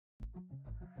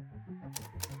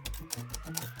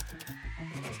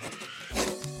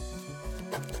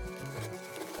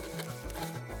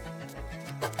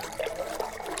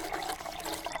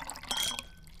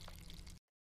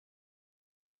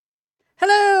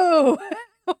Hello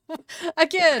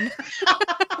again.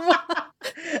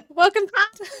 Welcome,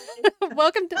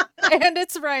 welcome to And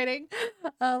It's Writing,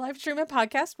 a live stream and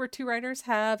podcast where two writers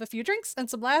have a few drinks and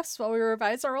some laughs while we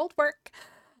revise our old work.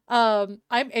 I'm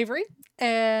Avery,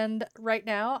 and right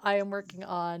now I am working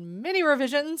on mini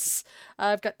revisions.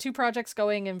 I've got two projects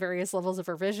going in various levels of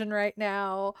revision right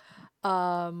now.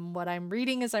 What I'm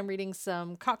reading is I'm reading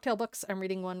some cocktail books. I'm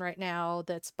reading one right now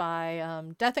that's by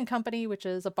Death and Company, which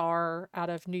is a bar out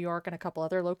of New York and a couple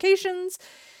other locations.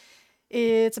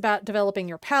 It's about developing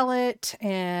your palate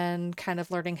and kind of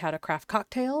learning how to craft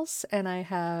cocktails. And I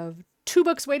have two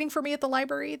books waiting for me at the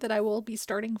library that I will be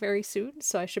starting very soon.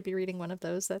 So I should be reading one of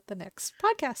those at the next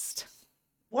podcast.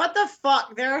 What the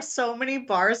fuck? There are so many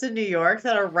bars in New York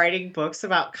that are writing books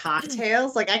about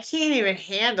cocktails. Like, I can't even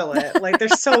handle it. Like, they're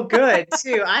so good,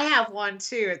 too. I have one,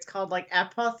 too. It's called, like,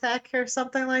 Apothec or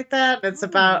something like that. It's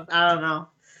about, I don't know.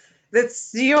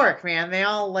 It's New York, man. They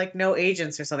all, like, know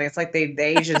agents or something. It's like the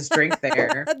agents drink there.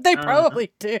 They I don't know.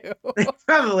 probably do. They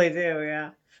probably do, yeah.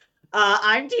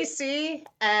 I'm DC,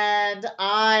 and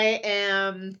I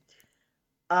am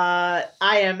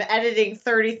editing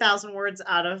 30,000 words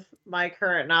out of my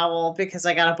current novel because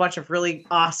I got a bunch of really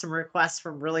awesome requests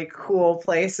from really cool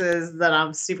places that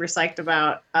I'm super psyched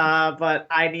about. But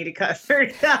I need to cut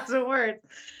 30,000 words.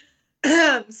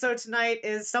 So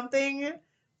tonight's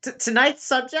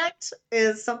subject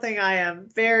is something I am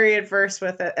very adverse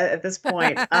with at this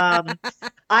point.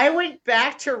 I went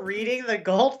back to reading The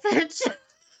Goldfinch.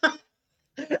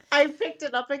 I picked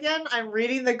it up again. I'm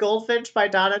reading The Goldfinch by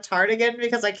Donna Tartt again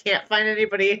because I can't find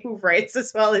anybody who writes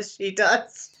as well as she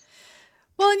does.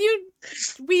 Well, and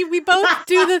we both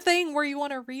do the thing where you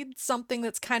want to read something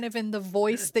that's kind of in the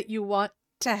voice that you want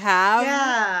to have.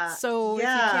 Yeah. So if you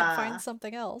can't Yeah. find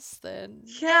something else, then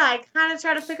Yeah, I kind of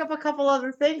try to pick up a couple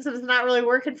other things and it's not really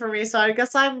working for me. So I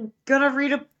guess I'm gonna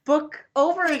read a book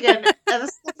over again. And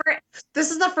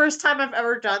this is the first time I've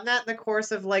ever done that in the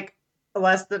course of like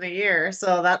less than a year.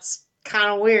 So that's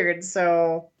kind of weird.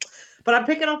 So, but I'm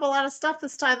picking up a lot of stuff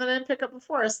this time that I didn't pick up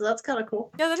before. So that's kind of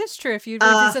cool. yeah, that is true. If you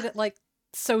revisit it like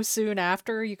so soon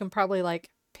after, you can probably like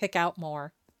pick out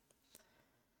more.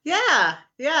 Yeah,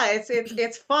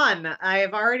 it's fun.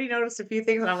 I've already noticed a few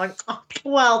things, and I'm like, oh,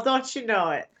 well, don't you know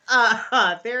it?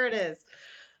 There it is.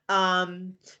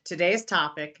 Today's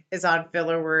topic is on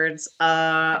filler words,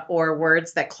 or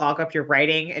words that clog up your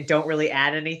writing and don't really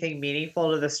add anything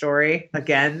meaningful to the story.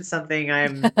 Again, something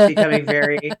I'm becoming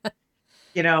very,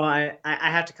 I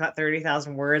have to cut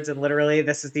 30,000 words, and literally,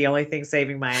 this is the only thing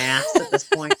saving my ass at this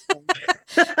point.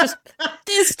 Just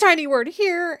this tiny word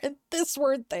here and this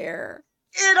word there.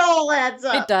 It all adds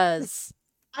up. It does.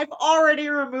 I've already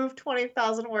removed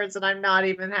 20,000 words and I'm not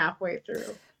even halfway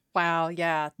through. Wow,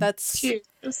 yeah, that's...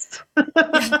 Cheers.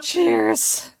 Yeah,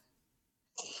 cheers.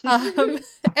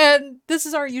 And this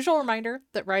is our usual reminder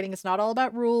that writing is not all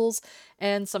about rules,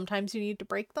 and sometimes you need to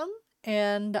break them.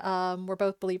 And we're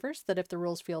both believers that if the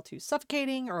rules feel too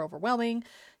suffocating or overwhelming,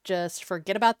 just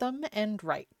forget about them and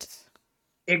write.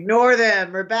 Ignore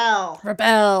them. Rebel.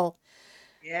 Rebel.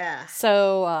 Yeah.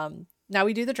 So now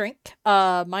we do the drink.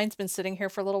 Mine's been sitting here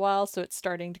for a little while, so it's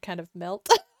starting to kind of melt.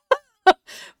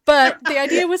 But the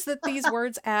idea was that these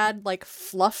words add like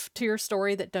fluff to your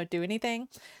story that don't do anything.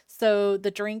 So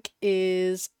the drink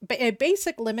is a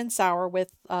basic lemon sour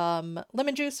with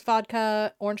lemon juice,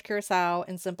 vodka, orange curacao,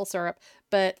 and simple syrup.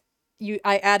 But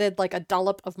I added like a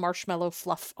dollop of marshmallow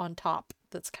fluff on top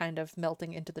that's kind of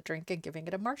melting into the drink and giving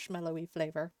it a marshmallowy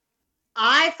flavor.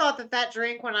 I thought that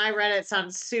drink, when I read it,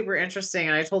 sounded super interesting.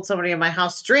 And I told somebody in my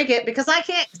house to drink it because I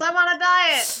can't, because I'm on a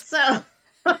diet. So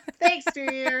thanks,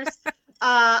 2 years.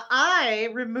 I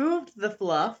removed the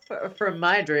fluff from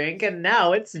my drink, and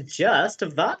now it's just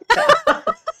vodka.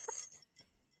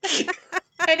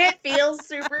 And it feels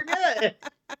super good.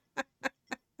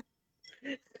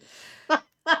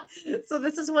 So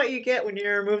this is what you get when you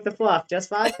remove the fluff, just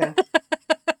vodka.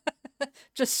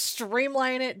 Just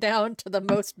streamline it down to the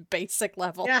most basic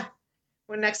level. Yeah.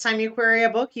 When next time you query a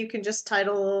book, you can just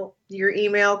title your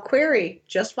email "Query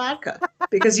Just Vodka"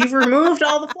 because you've removed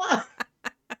all the fluff.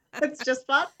 It's just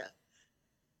vodka.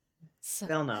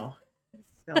 They'll know.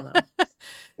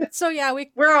 So yeah,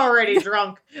 we're already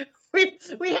drunk. We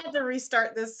had to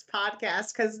restart this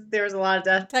podcast because there was a lot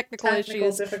of technical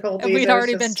issues, difficulties. and we'd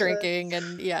already been drinking,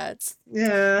 and yeah.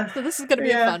 So this is going to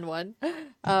be a fun one.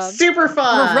 Super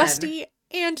fun. We're rusty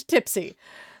and tipsy,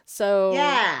 so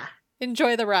yeah,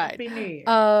 enjoy the ride.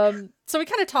 So we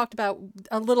kind of talked about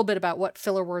a little bit about what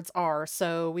filler words are.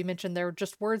 So we mentioned they're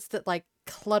just words that like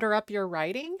clutter up your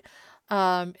writing,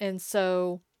 and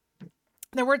so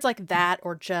they're words like that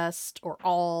or just or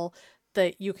all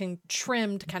that you can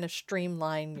trim to kind of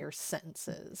streamline your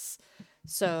sentences.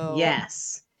 So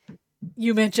Yes.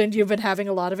 you mentioned you've been having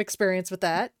a lot of experience with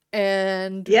that,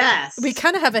 and Yes. we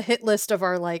kind of have a hit list of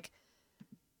our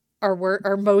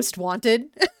our most wanted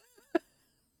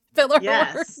filler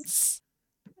words.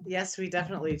 Yes, we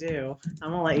definitely do. I'm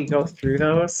gonna let you go through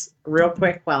those real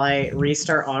quick while I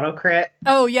restart autocrit.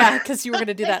 Oh yeah, because you were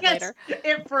gonna do that later.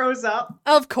 It froze up.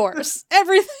 Of course.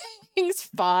 Everything's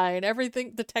fine.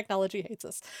 Everything, the technology hates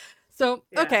us. So,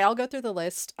 okay, I'll go through the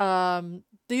list.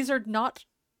 These are not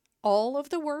all of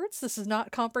the words. This is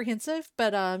not comprehensive,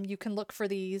 but you can look for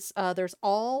these. There's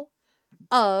all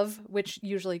of, which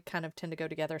usually kind of tend to go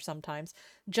together sometimes.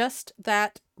 Just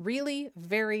that really,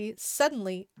 very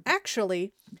suddenly,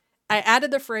 actually, I added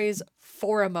the phrase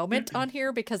for a moment on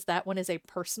here because that one is a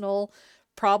personal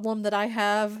problem that I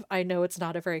have. I know it's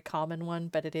not a very common one,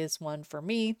 but it is one for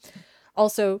me.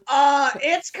 Also,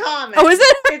 it's common. Oh, is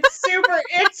it?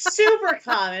 It's super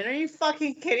common. Are you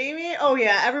fucking kidding me? Oh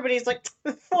yeah, everybody's like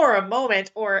for a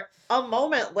moment or a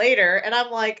moment later, and I'm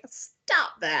like,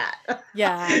 stop that.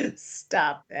 Yeah.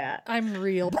 Stop that. I'm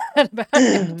real bad about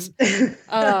it.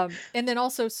 And then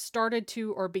also started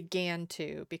to or began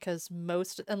to, because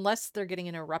unless they're getting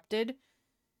interrupted,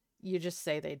 you just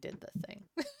say they did the thing.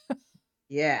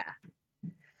 Yeah.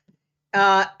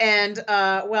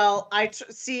 Well,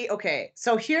 see, okay,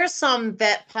 so here's some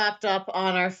that popped up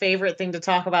on our favorite thing to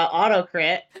talk about,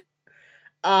 Autocrit,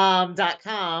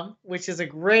 .com, which is a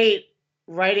great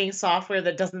writing software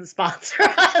that doesn't sponsor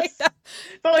us,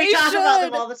 but we talk about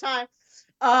them all the time.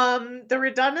 The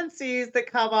redundancies that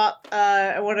come up,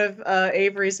 one of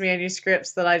Avery's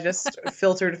manuscripts that I just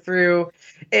filtered through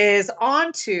is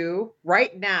onto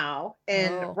right now,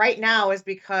 and right now is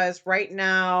because right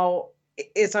now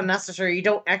it's unnecessary. You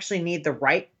don't actually need the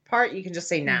right part. You can just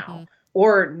say now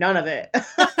or none of it.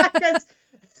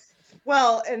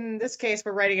 Well, in this case,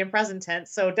 we're writing in present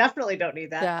tense, so definitely don't need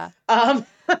that. Yeah.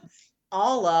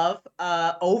 All of,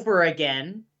 over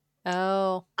again.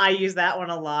 Oh. I use that one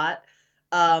a lot.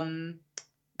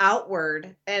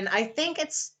 Outward, and I think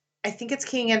it's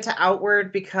keying into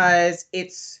outward because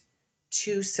it's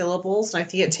 2 syllables, and I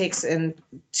think it takes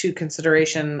into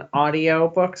consideration audio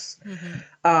books.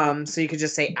 So you could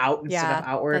just say out instead of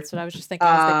outward. That's what I was just thinking,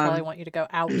 is they probably want you to go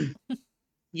out.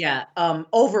 Yeah.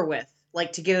 Over with,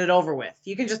 like to get it over with.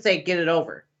 You can just say get it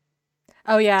over.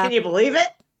 Oh yeah. Can you believe it?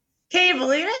 Can you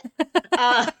believe it?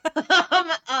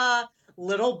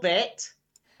 Little bit.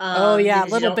 Oh yeah,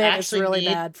 little bit is really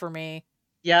bad for me.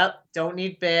 Yep, don't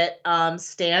need bit.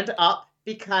 Stand up,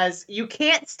 because you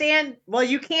can't stand. Well,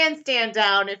 you can stand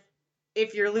down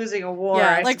if you're losing a war.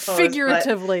 Yeah, I like suppose,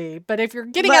 figuratively. But if you're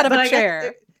getting out of a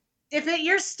chair, if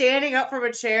you're standing up from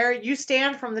a chair, you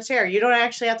stand from the chair. You don't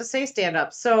actually have to say stand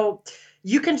up. So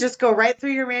you can just go right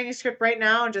through your manuscript right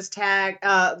now and just tag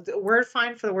the word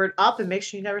find for the word up, and make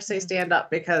sure you never say stand up,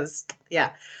 because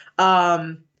yeah.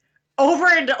 Over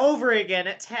and over again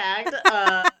it tagged.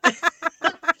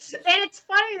 And it's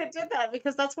funny that did that,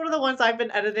 because that's one of the ones I've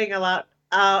been editing a lot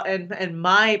in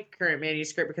my current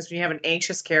manuscript, because when you have an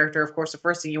anxious character, of course, the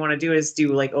first thing you want to do is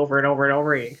do like over and over and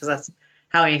over again, because that's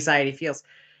how anxiety feels.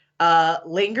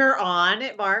 Linger on,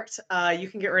 it marked. You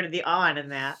can get rid of the on in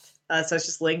that. So it's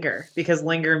just linger, because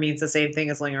linger means the same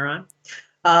thing as linger on.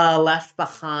 Left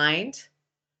behind.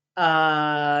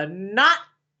 Not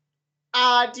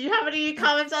do you have any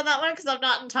comments on that one? Because I'm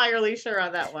not entirely sure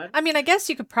on that one. I mean, I guess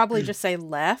you could probably just say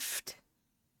left.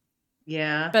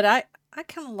 Yeah. But I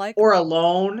kind of like, or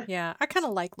alone. Yeah, I kind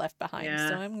of like left behind. Yeah.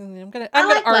 So I'm gonna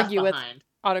like argue with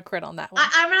Autocrit on that one.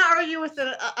 I'm gonna argue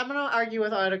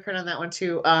with Autocrit on that one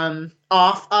too.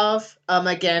 Off of.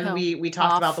 Again, we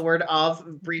talked about the word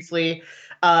of briefly.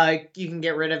 You can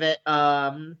get rid of it.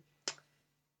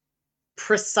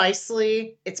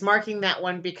 Precisely, it's marking that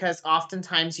one because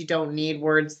oftentimes you don't need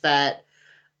words that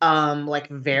like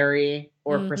very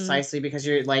or precisely, because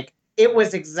you're like, it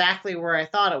was exactly where I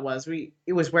thought it was.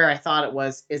 It was where I thought it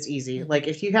was is easy. Like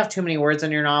if you have too many words in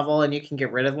your novel and you can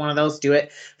get rid of one of those, do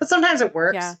it. But sometimes it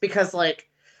works, because like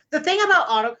the thing about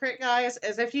Autocrit, guys,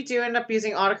 is if you do end up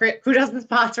using Autocrit, who doesn't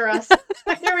sponsor us?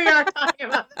 Here we are talking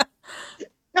about it.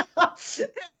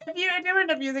 If you do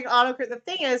end up using Autocrit, the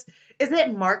thing is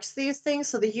it marks these things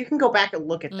so that you can go back and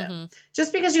look at them.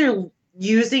 Just because you're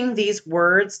using these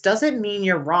words doesn't mean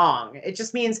you're wrong. It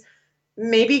just means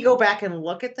maybe go back and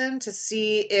look at them to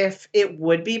see if it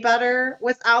would be better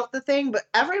without the thing. But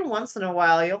every once in a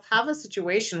while, you'll have a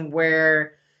situation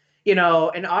where, an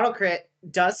Autocrit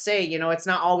does say, it's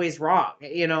not always wrong.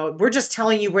 We're just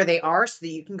telling you where they are so that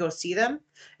you can go see them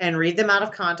and read them out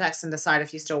of context and decide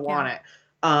if you still want it.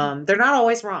 They're not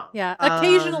always wrong. Yeah,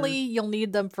 occasionally you'll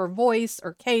need them for voice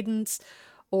or cadence,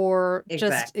 or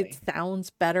just it Exactly. sounds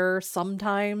better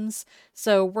sometimes.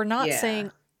 So we're not Yeah.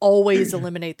 saying always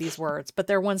eliminate these words, but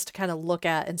they're ones to kind of look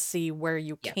at and see where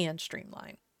you Yeah. can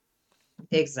streamline.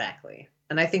 Exactly.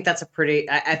 And I think that's a pretty,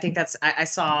 I think that's, I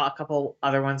saw a couple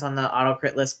other ones on the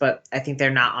autocrit list, but I think they're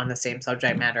not on the same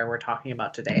subject matter we're talking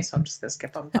about today. So I'm just going to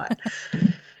skip them. But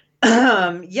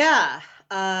yeah,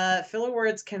 filler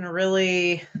words can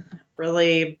really,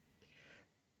 really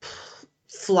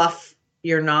fluff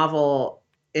your novel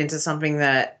into something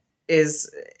that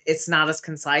it's not as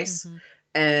concise. Mm-hmm.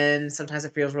 And sometimes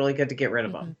it feels really good to get rid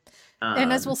of them.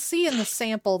 And as we'll see in the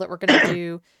sample that we're going to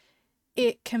do,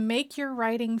 it can make your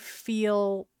writing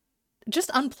feel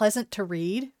just unpleasant to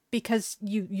read because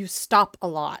you stop a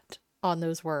lot on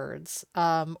those words,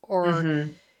 or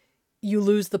you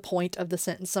lose the point of the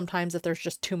sentence sometimes if there's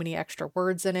just too many extra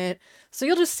words in it. So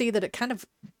you'll just see that it kind of,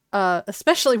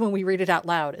 especially when we read it out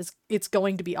loud, it's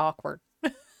going to be awkward.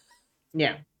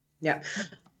 Yeah.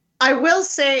 I will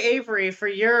say, Avery, for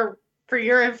your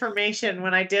information,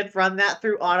 when I did run that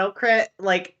through AutoCrit,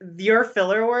 like your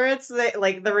filler words,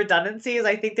 like the redundancies,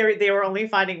 I think they were only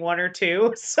finding 1 or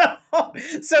 2. So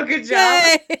good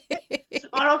job.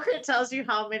 AutoCrit tells you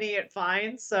how many it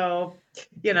finds. So,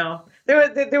 it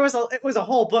was a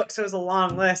whole book, so it was a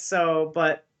long list. So,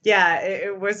 but yeah,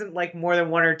 it wasn't like more than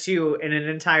 1 or 2 in an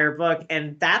entire book,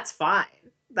 and that's fine.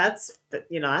 That's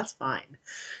fine.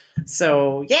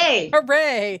 So, yay!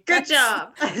 Hooray! Good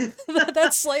job.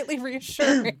 That's slightly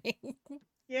reassuring.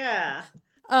 Yeah.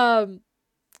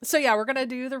 So yeah, we're gonna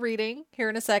do the reading here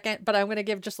in a second, but I'm gonna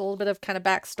give just a little bit of kind of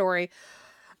backstory.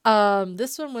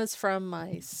 This one was from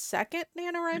my second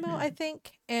NaNoWriMo, I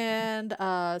think, and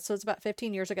so it's about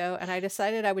 15 years ago, and I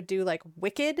decided I would do like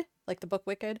Wicked, like the book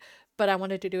Wicked, but I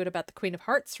wanted to do it about the Queen of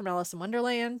Hearts from Alice in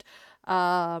Wonderland.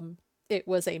 It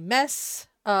was a mess.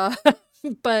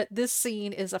 But this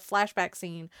scene is a flashback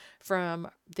scene from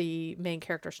the main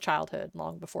character's childhood,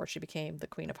 long before she became the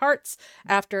Queen of Hearts,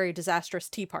 after a disastrous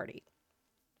tea party.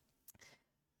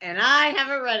 And I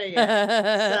haven't read it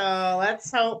yet. So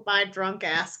let's hope my drunk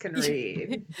ass can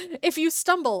read. If you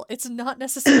stumble, it's not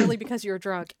necessarily because you're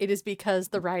drunk. It is because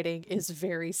the writing is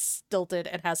very stilted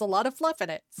and has a lot of fluff in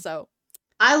it. So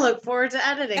I look forward to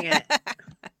editing it.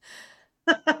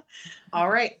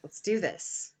 All right, let's do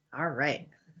this. All right.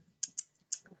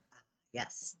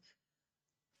 Yes.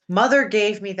 Mother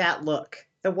gave me that look,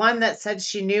 the one that said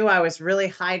she knew I was really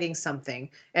hiding something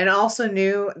and also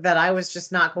knew that I was just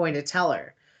not going to tell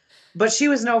her. But she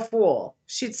was no fool.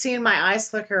 She'd seen my eyes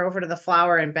flicker over to the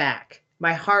flower and back.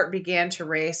 My heart began to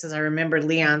race as I remembered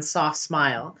Leon's soft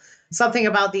smile. Something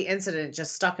about the incident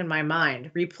just stuck in my mind,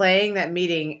 replaying that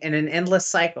meeting in an endless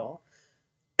cycle.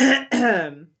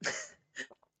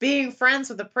 Being friends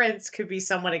with the prince could be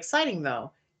somewhat exciting,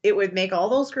 though. It would make all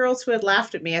those girls who had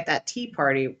laughed at me at that tea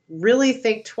party really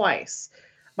think twice.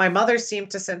 My mother seemed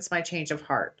to sense my change of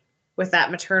heart with that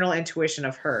maternal intuition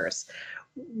of hers.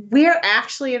 We're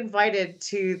actually invited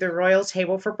to the royal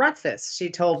table for breakfast, she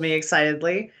told me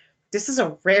excitedly.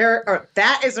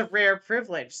 That is a rare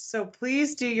privilege, so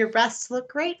please do your best to look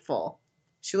grateful.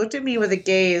 She looked at me with a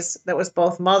gaze that was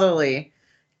both motherly,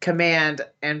 command,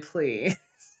 and plea.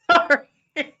 Sorry.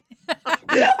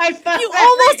 You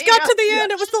almost got to the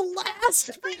end. It was the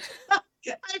last. I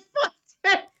fucked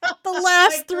it up. The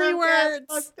last 3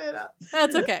 words.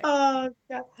 That's okay. Oh,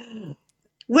 God.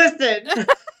 Listen.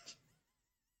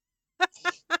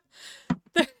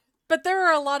 But there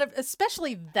are a lot of,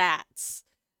 especially that's.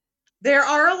 There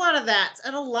are a lot of that's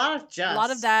and a lot of just. A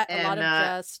lot of that, a lot of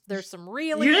just. There's some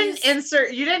really. You didn't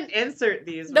insert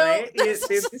these, no, right? This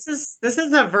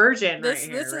is a virgin right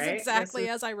here, this right? Is exactly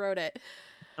as I wrote it.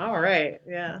 All right.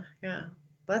 Yeah.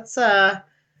 Let's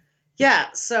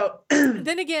yeah, so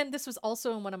then again, this was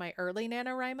also in one of my early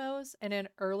NaNoWriMos, and in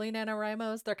early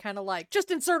NaNoWriMos, they're kind of like,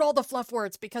 just insert all the fluff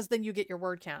words because then you get your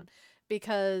word count.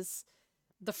 Because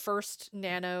the first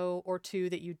nano or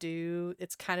 2 that you do,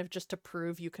 it's kind of just to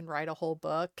prove you can write a whole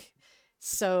book.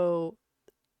 So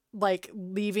like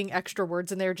leaving extra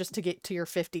words in there just to get to your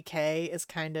 50K is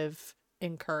kind of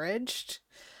encouraged.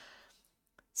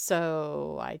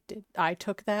 So I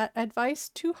took that advice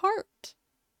to heart.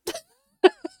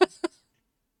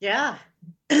 Yeah.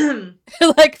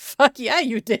 Like, fuck yeah,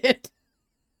 you did.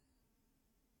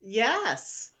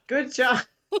 Yes. Good job.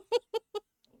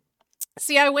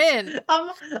 See, I win.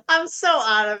 I'm so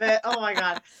out of it. Oh my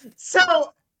God.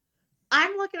 So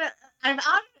I'm out of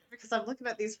it because I'm looking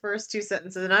at these first 2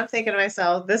 sentences and I'm thinking to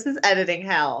myself, this is editing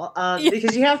hell.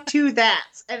 Because you have 2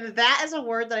 that's, and that is a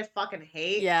word that I fucking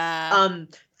hate. Yeah.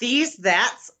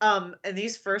 and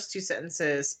these first two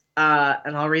sentences,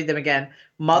 and I'll read them again.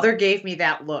 Mother gave me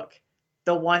that look.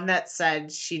 The one that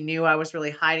said she knew I was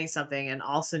really hiding something and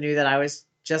also knew that I was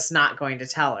just not going to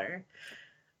tell her.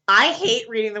 I hate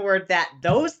reading the word that.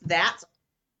 Those that's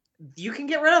you can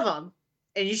get rid of them,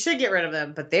 and you should get rid of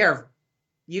them, but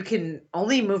you can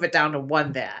only move it down to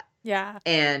one that. Yeah.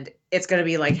 And it's going to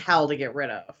be like hell to get rid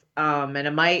of. And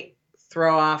it might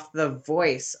throw off the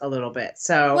voice a little bit.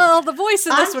 So, well, the voice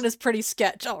in this one is pretty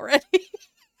sketch already.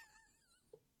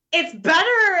 It's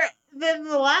better than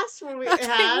the last one we had,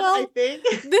 I think.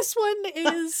 This one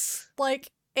is like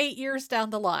 8 years down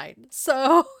the line.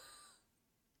 So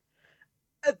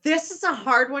this is a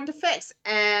hard one to fix,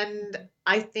 and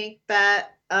I think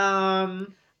that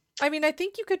I mean, I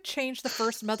think you could change the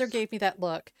first "Mother gave me that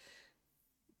look."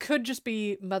 Could just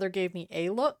be "Mother gave me a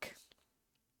look."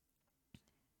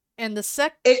 And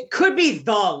the it could be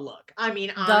the look. I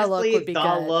mean, honestly,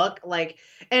 the look, like,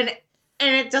 and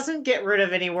it doesn't get rid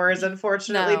of any words,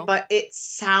 unfortunately, but it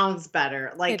sounds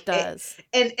better. Like it does.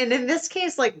 And in this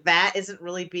case, like, that isn't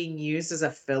really being used as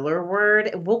a filler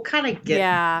word. We'll kind of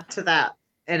get to that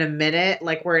in a minute,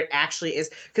 like where it actually is,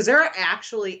 because there are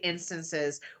actually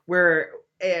instances where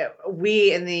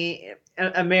we in the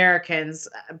Americans,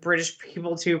 British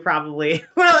people too, probably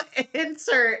will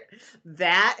insert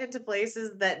that into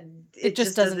places that it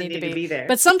just doesn't need to be there.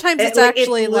 But sometimes it's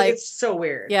actually it's so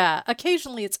weird. Yeah,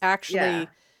 occasionally it's actually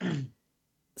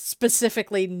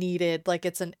specifically needed, like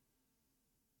it's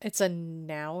a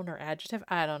noun or adjective.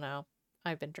 I don't know.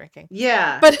 I've been drinking.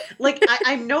 Yeah, but like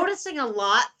I'm noticing a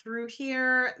lot through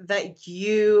here that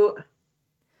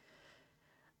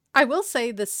I will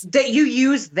say this, that you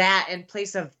use that in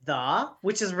place of the,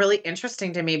 which is really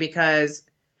interesting to me, because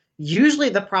usually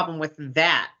the problem with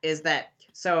that is that,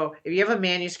 so if you have a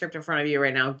manuscript in front of you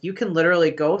right now, you can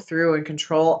literally go through and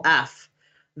Control F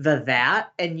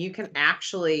that, and you can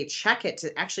actually check it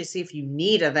to actually see if you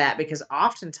need a that, because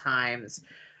oftentimes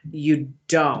you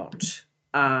don't.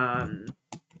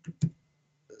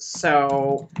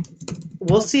 So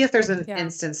we'll see if there's an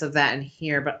instance of that in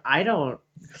here, but I don't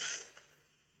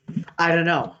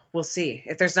know. We'll see.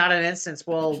 If there's not an instance,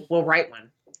 we'll write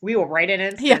one. We will write an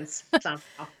instance. Yeah.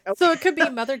 So it could be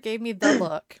 "Mother gave me the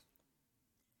look."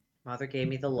 Mother gave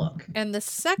me the look. And the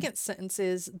second sentence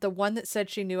is the one that said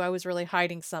she knew I was really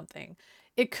hiding something.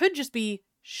 It could just be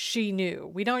 "she knew."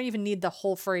 We don't even need the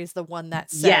whole phrase, "the one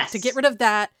that said." Yes. To get rid of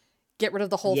that, get rid of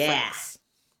the whole phrase.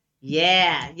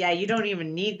 Yeah, you don't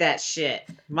even need that shit.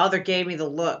 Mother gave me the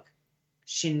look.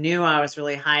 She knew I was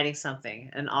really hiding something,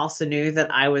 and also knew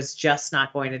that I was just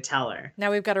not going to tell her.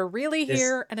 Now we've got to really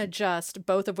hear and adjust,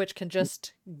 both of which can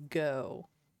just go.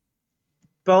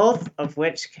 Both of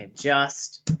which can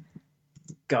just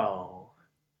go.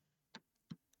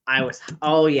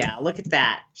 Oh yeah, look at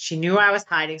that. She knew I was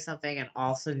hiding something and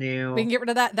also knew. We can get rid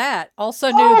of that. Also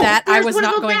knew that I was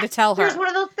not going to tell her. There's one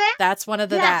of those that. That's one of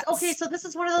the that's. Okay, so this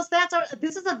is one of those that's.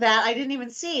 This is a that I didn't even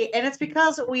see. And it's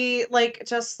because we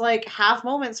just have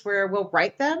moments where we'll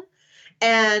write them,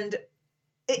 and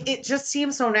it just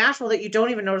seems so natural that you don't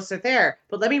even notice they're there.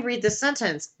 But let me read this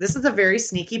sentence. This is a very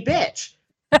sneaky bitch.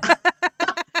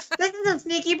 This is a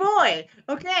sneaky boy.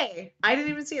 Okay, I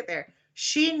didn't even see it there.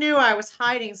 She knew I was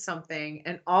hiding something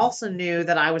and also knew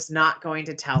that I was not going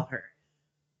to tell her.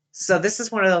 So this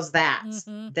is one of those that's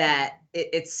that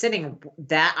it's sitting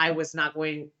that I was not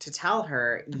going to tell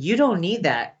her. You don't need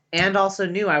that. And also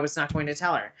knew I was not going to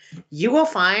tell her. You will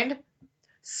find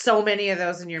so many of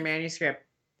those in your manuscript.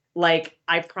 Like,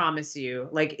 I promise you,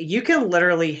 like, you can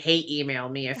literally hate email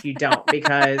me if you don't,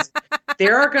 because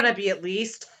there are going to be at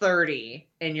least 30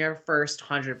 in your first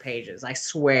 100 pages. I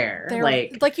swear.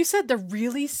 Like you said, they're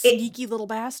really sneaky little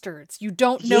bastards. You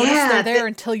don't notice they're there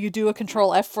until you do a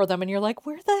Control F for them, and you're like,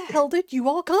 where the hell did you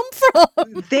all come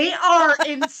from? They are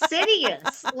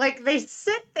insidious. Like, they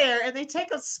sit there and they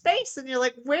take up space, and you're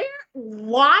like,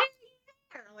 why?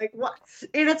 Like, what?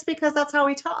 And it's because that's how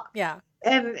we talk. Yeah.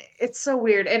 And it's so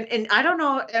weird. And I don't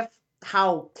know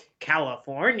how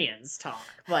Californians talk,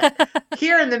 but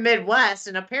here in the Midwest,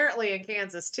 and apparently in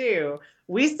Kansas too,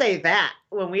 we say that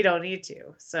when we don't need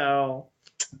to. So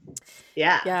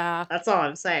yeah, that's all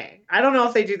I'm saying. I don't know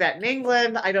if they do that in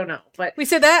England. I don't know, but we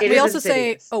say that. We also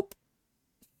say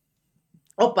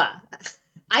Opa.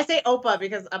 I say Opa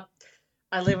because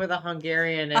I live with a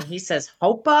Hungarian, and he says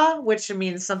hopa, which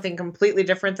means something completely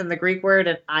different than the Greek word.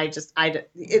 And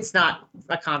it's not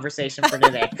a conversation for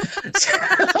today.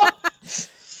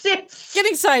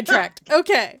 Getting sidetracked.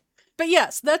 Okay. But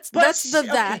yes, that's that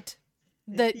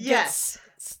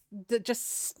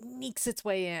just sneaks its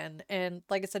way in. And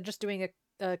like I said, just doing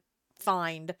a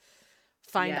find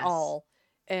all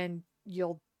and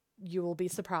you will be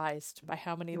surprised by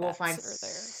how many You will nuts find are there.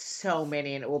 so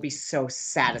many, and it will be so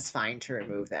satisfying to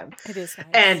remove them. It is nice.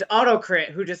 And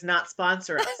Autocrit, who does not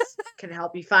sponsor us, can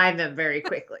help you find them very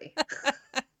quickly.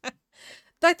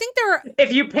 I think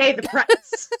if you pay the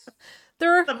price.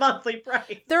 the monthly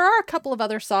price. There are a couple of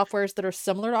other softwares that are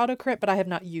similar to Autocrit, but I have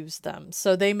not used them.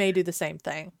 So they may do the same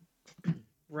thing.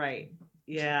 Right.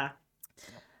 Yeah.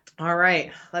 All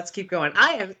right. Let's keep going.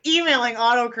 I am emailing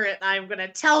Autocrit. I'm going to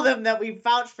tell them that we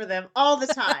vouch for them all the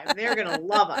time. They're going to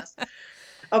love us.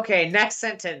 Okay. Next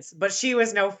sentence. But she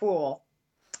was no fool.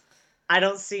 I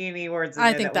don't see any words in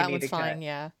there. I think that one's fine. Cut.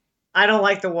 Yeah. I don't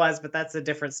like the was, but that's a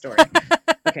different story.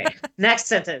 Okay. Next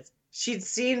sentence. She'd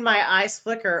seen my eyes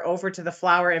flicker over to the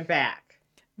flower and back.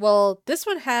 Well, this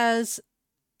one has,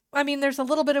 I mean, there's a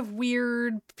little bit of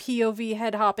weird POV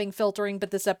head hopping filtering,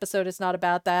 but this episode is not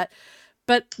about that.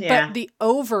 But the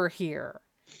over here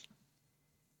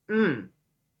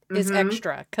is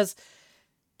extra because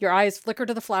your eyes flicker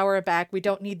to the flower and back. We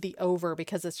don't need the over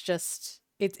because it's just,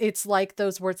 it's like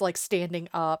those words like standing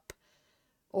up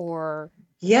or.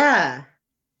 Yeah.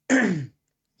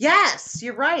 Yes,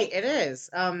 you're right. It is.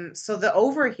 So the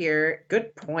over here,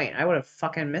 good point. I would have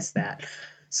fucking missed that.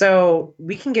 So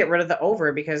we can get rid of the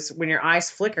over because when your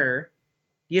eyes flicker,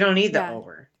 you don't need the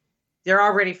over. They're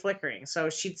already flickering. So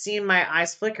she'd seen my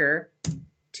eyes flicker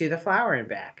to the flower and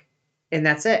back. And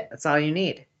that's it. That's all you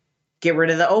need. Get rid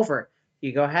of the over.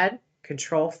 You go ahead,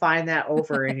 control find that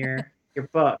over in your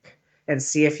book and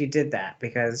see if you did that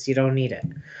because you don't need it.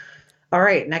 All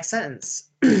right, next sentence.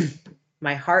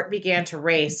 My heart began to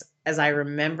race as I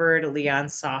remembered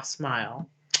Leon's soft smile.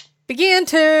 Began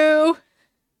to.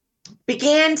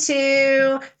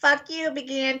 Fuck you,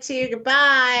 began to.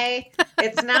 Goodbye.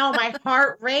 It's now my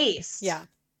heart raced. Yeah.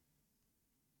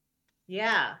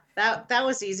 Yeah, that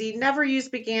was easy. Never use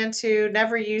began to.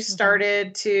 Never use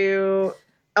started to.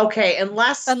 Okay,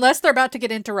 unless they're about to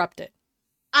get interrupted.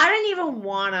 I didn't even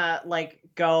want to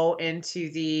go into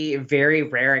the very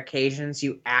rare occasions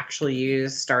you actually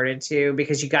use started to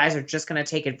because you guys are just going to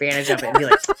take advantage of it and be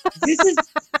like,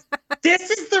 this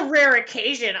is the rare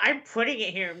occasion. I'm putting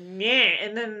it here.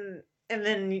 And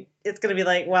then it's going to be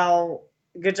like, well,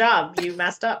 good job. You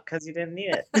messed up because you didn't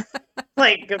need it.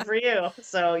 Good for you.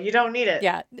 So you don't need it.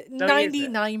 Yeah.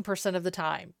 99% of the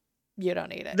time. You don't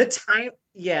need it.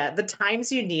 The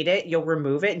times you need it, you'll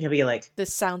remove it and you'll be like,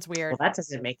 this sounds weird. Well, that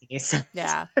doesn't make any sense.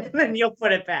 Yeah. And then you'll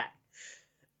put it back.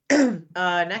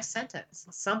 Next sentence.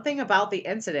 Something about the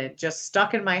incident just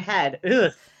stuck in my head.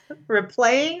 Ugh.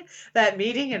 Replaying that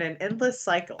meeting in an endless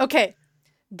cycle. Okay.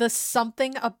 The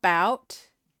something about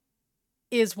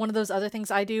is one of those other things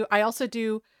I do. I also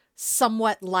do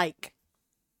somewhat like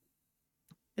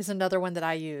is another one that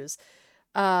I use.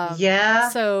 Yeah.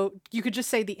 So you could just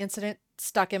say the incident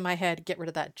stuck in my head. Get rid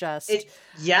of that just.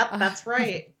 Yep, that's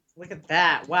right. Look at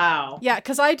that. Wow. Yeah,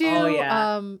 because I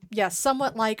do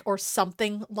somewhat like or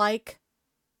something like.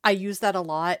 I use that a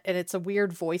lot, and it's a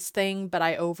weird voice thing, but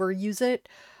I overuse it.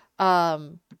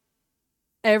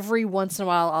 Every once in a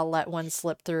while, I'll let one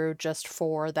slip through just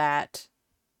for that,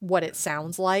 what it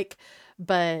sounds like.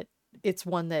 But it's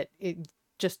one that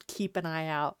just keep an eye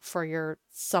out for your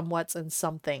somewhats and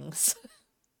somethings.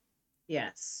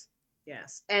 Yes.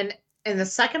 And in the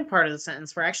second part of the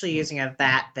sentence, we're actually using a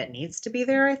that needs to be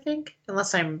there, I think,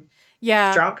 unless I'm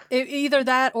drunk. Either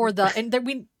that or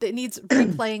it needs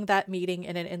replaying that meeting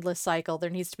in an endless cycle. There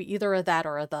needs to be either a that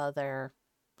or a the there.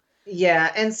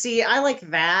 Yeah, and see, I like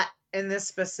that in this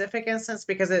specific instance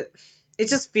because it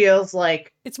just feels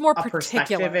like it's more a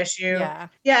perspective issue. Yeah,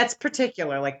 it's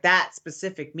particular, like that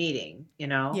specific meeting,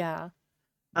 Yeah.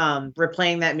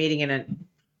 Replaying that meeting in an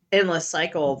endless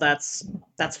cycle, that's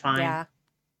fine. Yeah.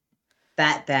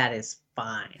 That is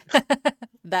fine.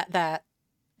 that.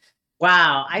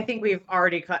 Wow, I think we've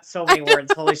already cut so many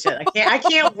words. Holy shit. I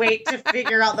can't wait to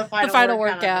figure out the final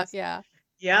workout. Yeah.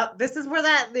 Yep. This is where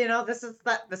this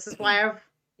is why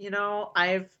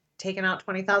I've taken out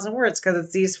 20,000 words because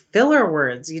it's these filler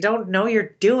words. You don't know you're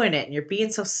doing it and you're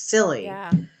being so silly.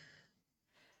 Yeah.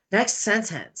 Next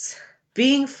sentence.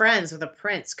 Being friends with a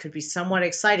prince could be somewhat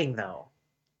exciting though.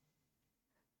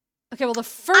 Okay, well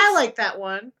I like that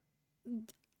one.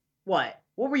 What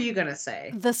were you going to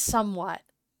say? The somewhat.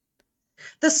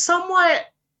 The somewhat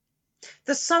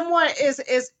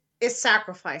is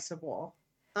sacrificable.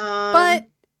 But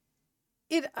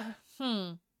it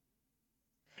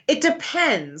it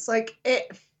depends.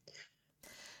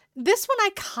 This one I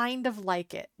kind of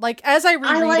like it. As I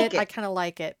reread it, I kind of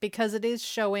like it because it is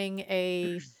showing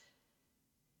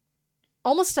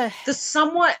almost a the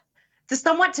somewhat the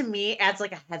somewhat to me adds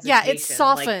like a Yeah, it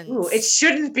hesitation. Like, ooh, it softens.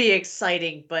 shouldn't be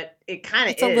exciting, but it kind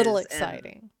of It's a little is. And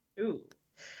exciting. ooh,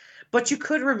 but you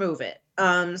could remove it.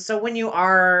 So when you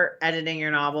are editing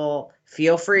your novel,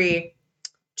 feel free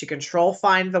to control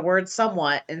find the word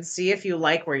somewhat and see if you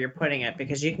like where you're putting it,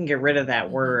 because you can get rid of that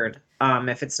word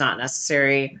if it's not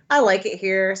necessary. I like it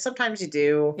here. Sometimes you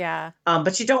do. Yeah.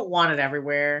 But you don't want it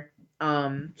everywhere.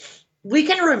 We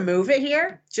can remove it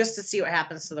here just to see what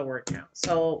happens to the word count.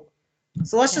 So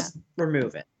let's Yeah. just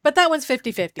remove it. But that one's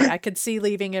 50-50. I could see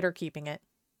leaving it or keeping it.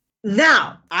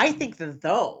 Now, I think the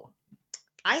though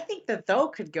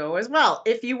could go as well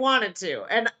if you wanted to.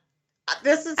 And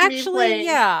this is me Actually, playing.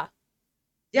 yeah.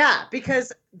 Yeah,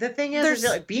 because the thing is There's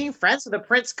like being friends with a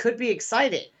prince could be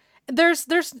exciting. there's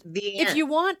The if end. you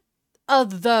want a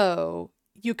though,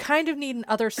 you kind of need an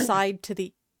other side to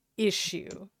the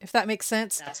issue, if that makes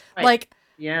sense. That's right. Like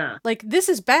Yeah. this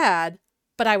is bad,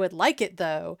 but I would like it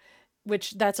though,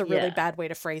 which that's a really Yeah. bad way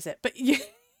to phrase it. But you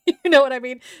know what I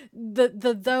mean?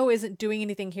 The though isn't doing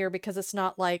anything here because it's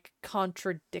not like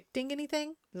contradicting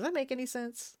anything. Does that make any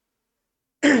sense?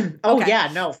 Oh Okay. yeah,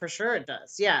 no, for sure it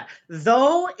does. Yeah.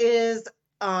 Though is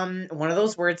one of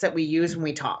those words that we use when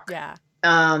we talk. Yeah.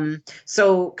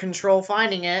 So control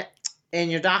finding it in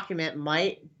your document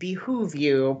might behoove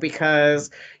you because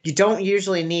you don't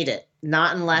usually need it.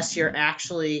 Not unless you're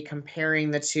actually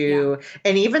comparing the two.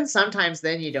 And even sometimes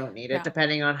then you don't need it, Yeah.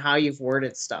 depending on how you've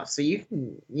worded stuff. So you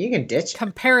can ditch it.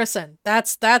 Comparison.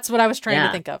 That's what I was trying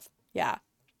to think of. Yeah.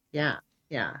 Yeah.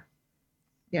 Yeah.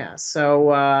 Yeah.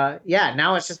 So yeah,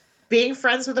 now it's just being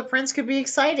friends with a prince could be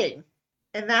exciting.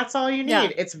 And that's all you Yeah.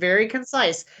 need. It's very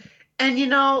concise. And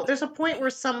there's a point where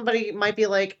somebody might be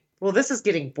like, well, this is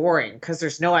getting boring because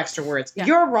there's no extra words. Yeah.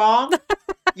 You're wrong.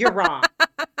 You're wrong.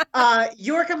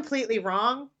 You're completely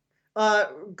wrong.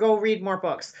 Go read more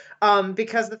books.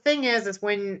 Because the thing is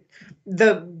when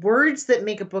the words that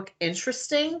make a book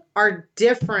interesting are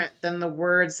different than the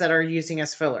words that are using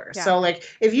as filler. Yeah. So like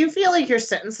if you feel like your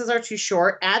sentences are too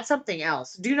short, add something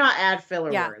else. Do not add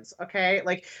filler words. Okay.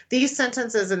 Like these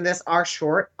sentences in this are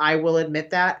short. I will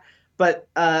admit that. But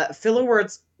filler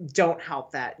words don't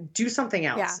help that. Do something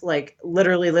else. Yeah. Like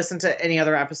literally listen to any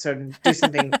other episode and do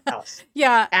something else.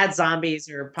 Yeah. Add zombies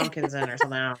or pumpkins in or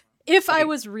something. If I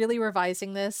was really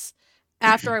revising this,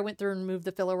 after I went through and removed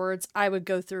the filler words, I would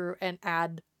go through and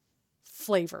add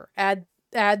flavor, add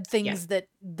things that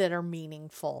are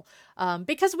meaningful.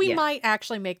 Because we might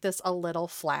actually make this a little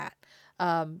flat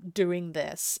doing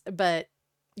this. But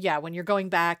yeah, when you're going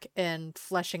back and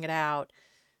fleshing it out,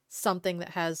 something that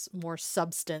has more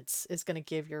substance is going to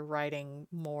give your writing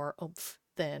more oomph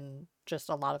than just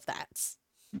a lot of that's.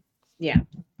 Yeah.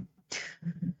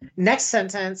 Next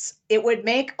sentence, it would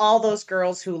make all those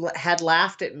girls who had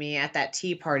laughed at me at that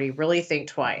tea party really think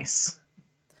twice.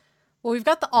 Well, we've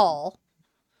got the all.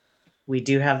 We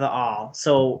do have the all.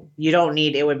 So you don't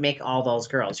need it would make all those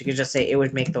girls. You could just say it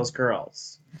would make those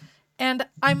girls. And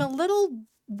I'm a little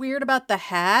weird about the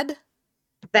had.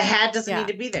 The had doesn't need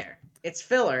to be there. It's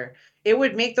filler. It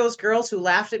would make those girls who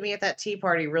laughed at me at that tea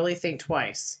party really think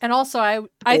twice. And also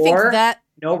I think that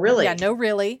no really. Yeah, no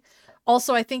really.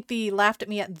 Also, I think the laughed at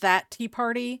me at that tea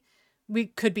party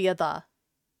could be a the.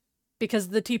 Because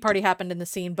the tea party happened in the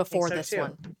scene before this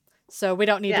one. So we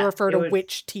don't need to refer to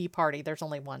which tea party. There's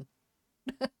only one.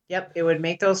 Yep, it would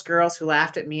make those girls who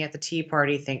laughed at me at the tea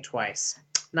party think twice.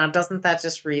 Now, doesn't that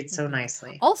just read so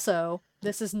nicely? Also,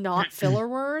 this is not filler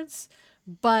words,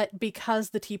 but because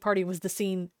the tea party was the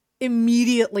scene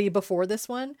immediately before this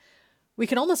one, we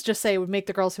can almost just say it would make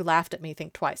the girls who laughed at me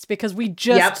think twice, because we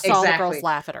just saw the girls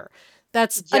laugh at her.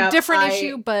 That's a different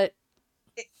issue, but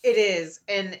it is.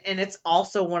 And it's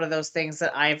also one of those things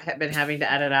that I've been having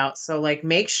to edit out. So like,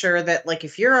 make sure that like,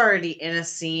 if you're already in a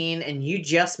scene and you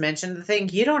just mentioned the thing,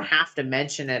 you don't have to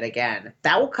mention it again.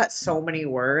 That will cut so many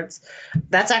words.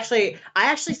 I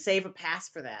actually save a pass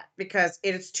for that because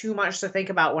it's too much to think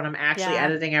about when I'm actually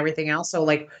editing everything else. So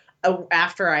like,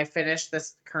 after I finish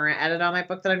this current edit on my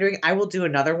book that I'm doing, I will do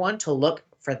another one to look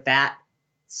for that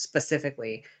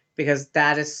specifically, because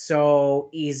that is so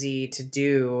easy to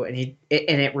do, and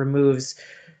it removes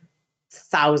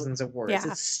thousands of words. Yeah.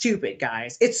 It's stupid,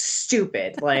 guys. It's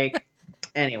stupid. Like,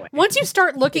 anyway. Once you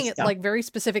start looking at like very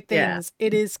specific things,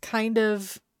 it is kind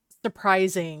of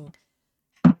surprising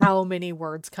how many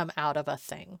words come out of a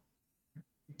thing.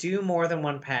 Do more than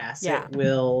one pass. Yeah. It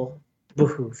will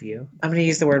behoove you. I'm going to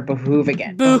use the word behoove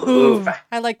again. Behoove.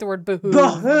 I like the word behoove.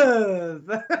 Behoove.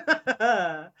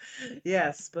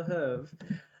 Yes, behoove.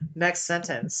 Next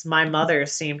sentence. My mother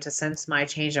seemed to sense my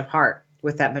change of heart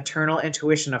with that maternal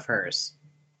intuition of hers.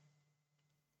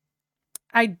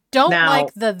 I don't Now,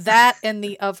 like the that and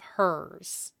the of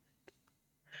hers.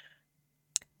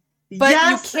 But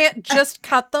yes, you can't just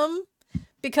cut them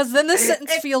because then the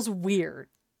sentence it, feels weird.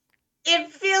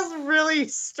 it feels really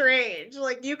strange.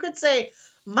 Like you could say,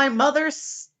 my mother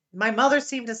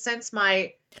seemed to sense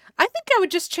my I think I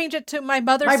would just change it to my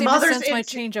mother my seemed to mother's sense my into.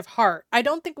 change of heart. I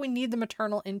don't think we need the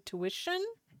maternal intuition.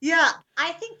 Yeah,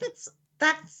 I think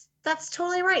that's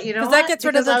totally right. You know Because that what? gets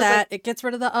rid of Because the I was that, like, it gets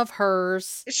rid of the of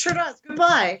hers. it sure does.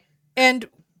 Goodbye. And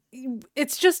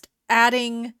it's just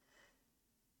adding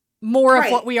more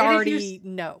of what we And if already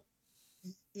know.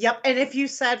 yep. And if you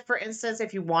said, for instance,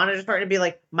 if you wanted a partner to be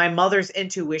like, my mother's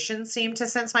intuition seemed to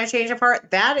sense my change of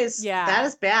heart, that is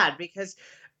bad because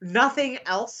nothing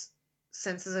else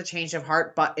senses a change of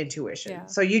heart but intuition. Yeah.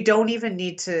 So you don't even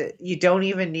need to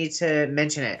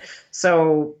mention it.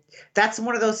 So that's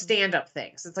one of those stand-up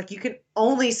things. It's like you can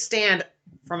only stand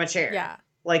from a chair. Yeah.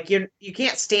 Like you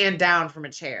can't stand down from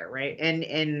a chair, right?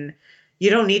 And you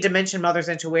don't need to mention mother's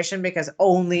intuition because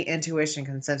only intuition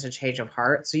can sense a change of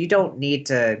heart. So you don't need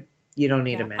to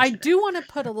mention I do it. want to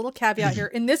put a little caveat here.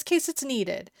 In this case, it's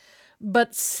needed,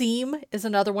 but seem is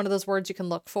another one of those words you can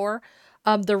look for.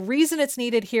 The reason it's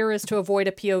needed here is to avoid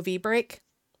a POV break.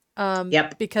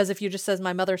 Yep. Because if you just says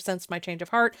my mother sensed my change of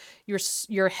heart,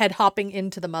 you're head hopping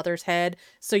into the mother's head.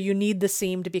 So you need the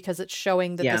seemed because it's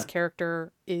showing that this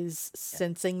character is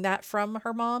sensing that from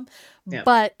her mom. Yep.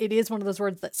 But it is one of those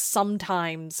words that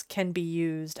sometimes can be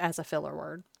used as a filler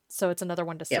word. So it's another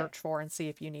one to search for and see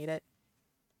if you need it.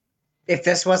 If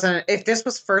this was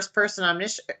first person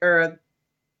omniscient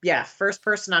first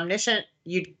person omniscient,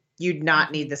 you'd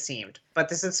not need the seemed. But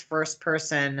this is first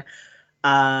person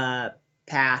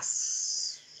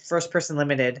first person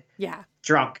limited. Yeah.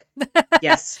 Drunk.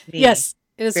 Yes. Me. Yes.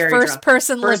 It is first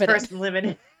person limited. First person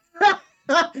limited.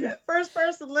 First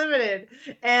person limited.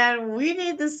 And we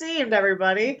need the seemed,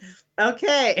 everybody.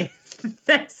 Okay.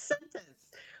 Next sentence.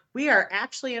 We are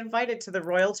actually invited to the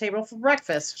royal table for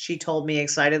breakfast, she told me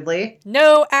excitedly.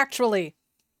 No, actually.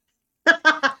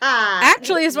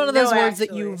 Actually is one of those words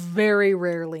that you very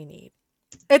rarely need.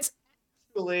 It's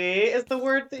actually is the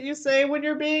word that you say when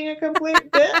you're being a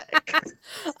complete dick.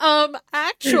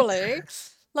 Actually,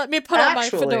 let me put on my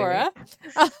fedora.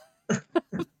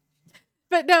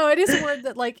 But no, it is a word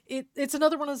that like it's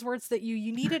another one of those words that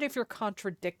you need it if you're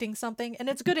contradicting something, and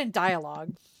it's good in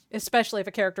dialogue, especially if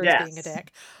a character is being a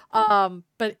dick.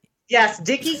 But yes,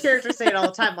 dicky characters say it all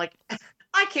the time. Like,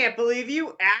 I can't believe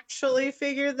you actually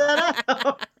figured that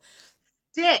out.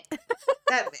 Dick.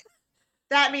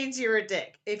 That means you're a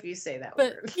dick if you say that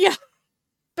word. Yeah.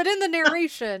 But in the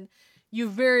narration, you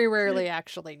very rarely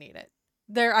actually need it.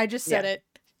 There, I just said it.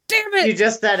 Damn it! You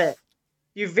just said it.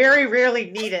 You very rarely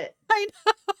need it. I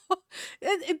know.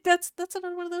 That's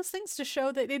another one of those things to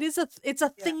show that it's a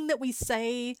thing that we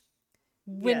say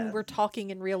when we're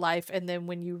talking in real life, and then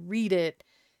when you read it,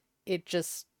 it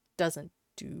just doesn't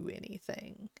do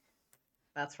anything.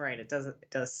 That's right. It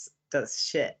does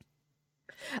shit.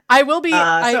 I will be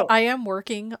I am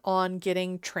working on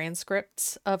getting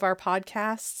transcripts of our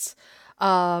podcasts.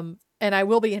 And I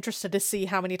will be interested to see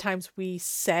how many times we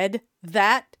said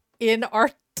that in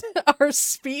our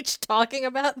speech talking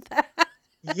about that.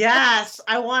 Yes,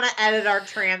 I want to edit our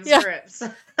transcripts.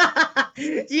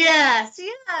 Yes.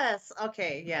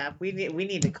 Okay, yeah, we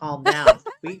need to calm down.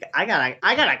 I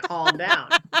gotta calm down.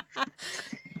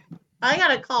 I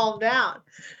gotta calm down.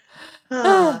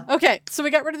 Okay, so we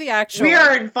got rid of the actual. We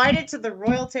are invited to the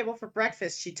royal table for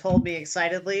breakfast, she told me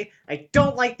excitedly. I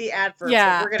don't like the adverb.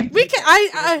 Yeah, we're gonna keep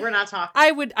it. We're not talking.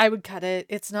 I would cut it.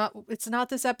 It's not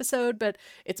this episode, but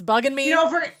it's bugging me.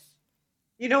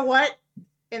 You know what?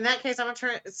 In that case, I'm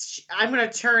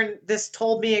gonna turn this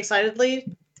told me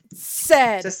excitedly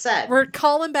said to said. We're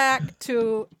calling back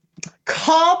to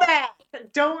call back.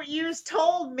 Don't use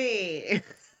told me.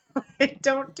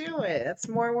 Don't do it. That's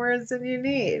more words than you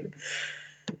need.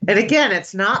 And again,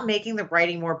 it's not making the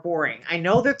writing more boring. I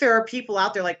know that there are people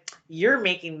out there like, you're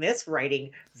making this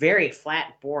writing very flat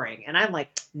and boring. And I'm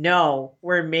like, no,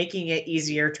 we're making it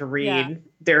easier to read. Yeah.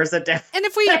 There's a difference. And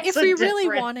if we really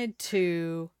wanted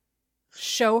to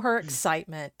show her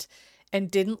excitement and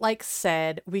didn't like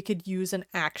said, we could use an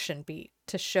action beat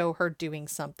to show her doing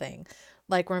something.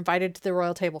 Like, we're invited to the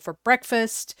royal table for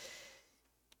breakfast.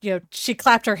 You know, she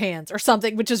clapped her hands or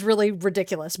something, which is really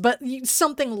ridiculous. But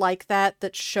something like that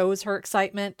shows her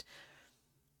excitement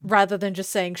rather than just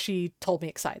saying she told me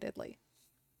excitedly.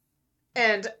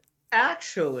 And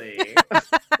actually,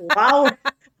 while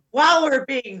we're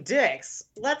being dicks,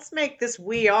 let's make this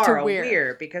we are a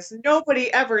weird, because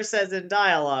nobody ever says in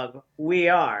dialogue, we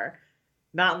are.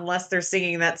 Not unless they're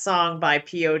singing that song by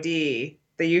POD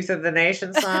The Youth of the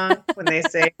Nation song when they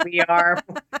say "We Are."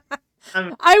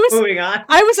 I'm moving on.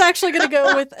 I was actually going to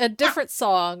go with a different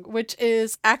song, which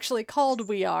is actually called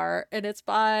 "We Are," and it's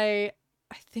by,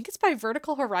 I think it's by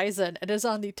Vertical Horizon. It is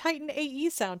on the Titan AE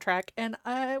soundtrack, and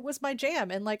it was my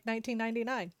jam in like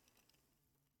 1999.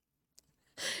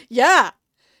 Yeah,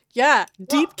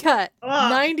 deep cut,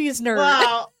 90s nerd.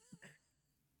 Wow.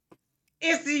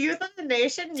 Is the Youth of the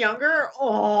Nation younger?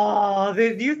 Oh,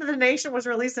 the Youth of the Nation was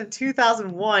released in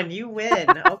 2001. You win.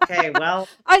 Okay, well.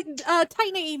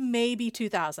 Titan AE may be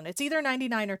 2000. It's either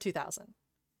 99 or 2000.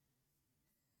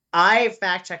 I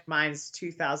fact-checked mine's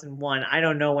 2001. I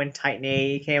don't know when Titan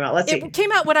AE came out. Let's see. It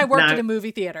came out when I worked at a movie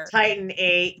theater. Titan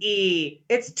AE.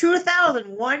 It's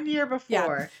 2000, 1 year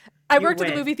before. Yeah. I worked at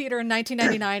the movie theater in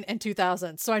 1999 and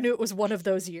 2000, so I knew it was one of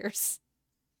those years.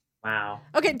 Wow.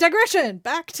 Okay, digression.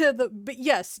 Back to but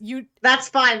yes, you. That's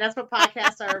fine. That's what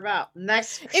podcasts are about.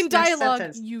 Next. In dialogue,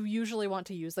 sentence. You usually want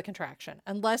to use the contraction,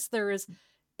 unless there is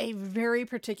a very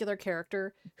particular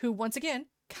character who, once again,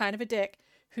 kind of a dick,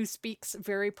 who speaks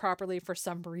very properly for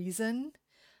some reason,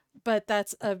 but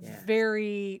that's a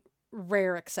very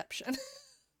rare exception.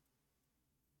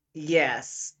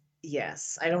 Yes.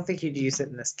 I don't think you'd use it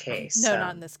in this case. No,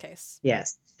 not in this case.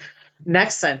 Yes.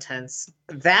 Next sentence.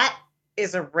 That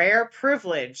is a rare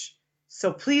privilege,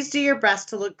 so please do your best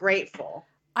to look grateful.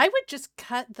 I would just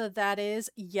cut that is.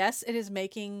 Yes, it is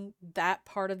making that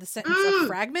part of the sentence a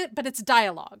fragment, but it's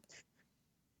dialogue.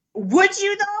 Would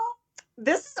you though?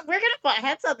 We're gonna butt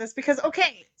heads on this because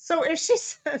so if she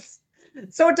says,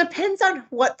 so it depends on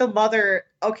what the mother.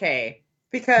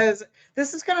 Because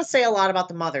this is gonna say a lot about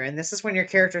the mother, and this is when your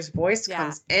character's voice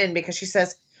comes in, because she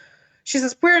says,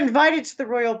 we're invited to the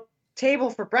royal table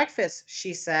for breakfast.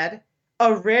 She said,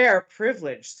 a rare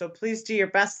privilege, so please do your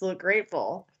best to look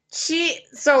grateful. I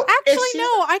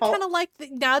kind of like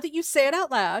now that you say it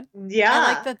out loud. Yeah,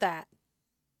 I like that.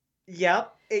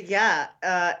 Yep. Yeah.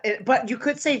 But you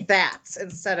could say that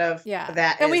instead of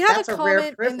that. And we have a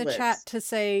comment in the chat to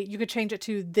say you could change it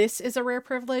to "this is a rare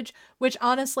privilege," which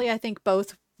honestly I think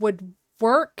both would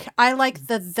work. I like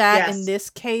that in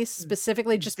this case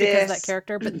specifically just because of that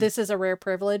character, but "this is a rare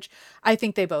privilege." I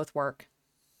think they both work.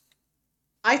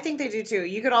 I think they do too.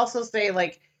 You could also say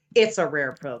like, it's a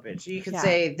rare privilege. You could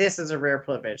say this is a rare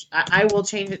privilege. I will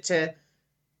change it to,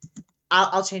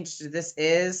 I'll change it to this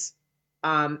is,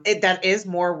 that is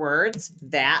more words.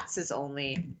 That's is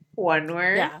only one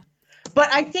word. Yeah. But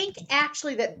I think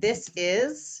actually that this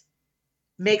is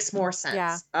makes more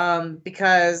sense. Yeah.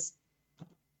 Because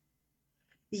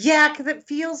it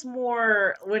feels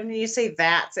more, when you say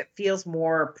that's, it feels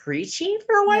more preachy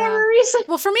for whatever reason.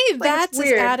 Well, for me, that's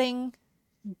is adding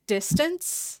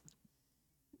distance.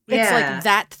 It's like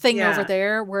that thing over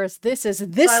there, whereas this is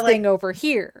this thing over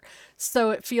here. So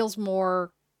it feels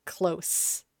more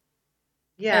close.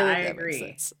 Yeah, I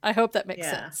agree. I hope that makes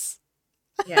sense.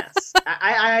 Yes,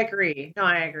 I agree. No,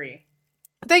 I agree.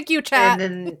 Thank you, chat.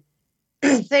 And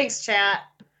then thanks, chat,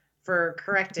 for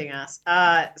correcting us.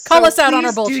 Call us out on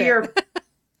our bullshit.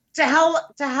 To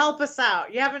help us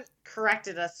out. You haven't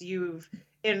corrected us. You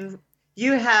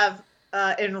have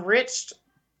enriched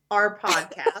our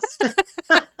podcast.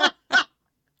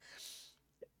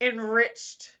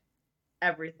 Enriched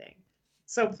everything.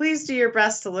 So please do your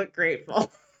best to look grateful.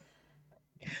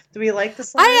 Do we like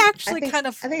this line? I actually I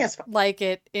think that's fun. Like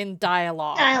it in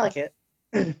dialogue. Yeah, I like it.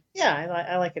 Yeah,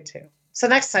 I like it too. So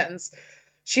next sentence.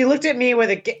 She looked at me with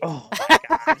a oh my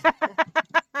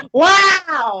God.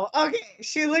 Wow. Okay.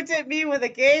 She looked at me with a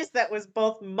gaze that was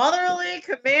both motherly,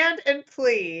 command, and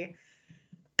plea.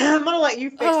 I'm gonna let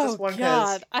you fix this one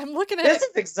because I'm looking at this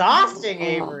is exhausting,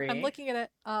 Avery. I'm looking at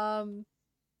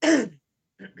it.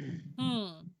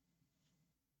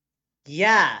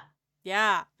 Yeah.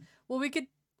 Yeah. Well, we could.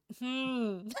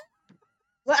 Well,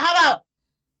 how about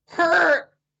her?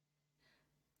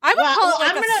 I would call it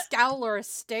like a scowl or a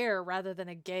stare rather than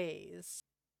a gaze.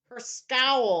 Her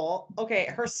scowl. Okay,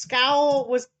 her scowl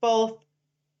was both.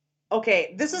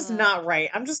 Okay, this is not right.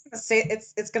 I'm just gonna say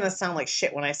it's gonna sound like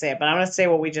shit when I say it, but I'm gonna say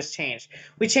what we just changed.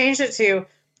 We changed it to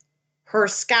her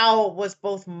scowl was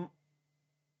both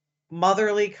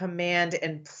motherly command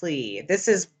and plea. This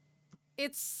is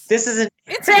It's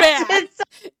bad.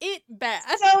 It's bad.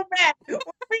 So bad. What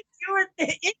do we do with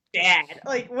it? It's bad.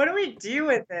 Like, what do we do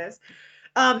with this?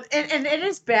 And it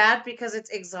is bad because it's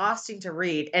exhausting to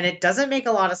read and it doesn't make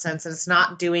a lot of sense and it's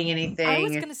not doing anything. I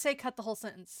was gonna say cut the whole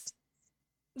sentence.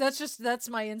 That's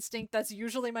my instinct. That's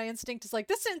usually my instinct. Is like,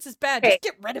 this sentence is bad. Just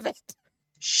get rid of it.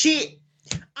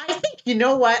 I think, you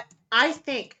know what? I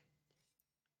think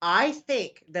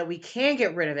that we can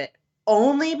get rid of it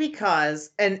only because,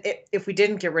 and if we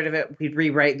didn't get rid of it, we'd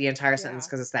rewrite the entire sentence Yeah.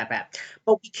 because it's that bad.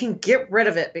 But we can get rid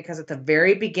of it because at the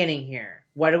very beginning here,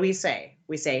 what do we say?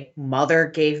 We say, mother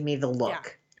gave me the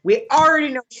look. We already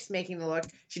know she's making the look.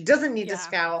 She doesn't need to Yeah.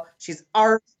 scowl. She's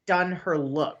already done her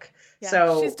look. Yeah. She's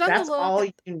So done the that's look, all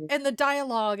you need. and the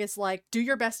dialogue is like, do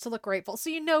your best to look grateful. So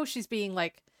you know she's being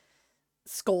like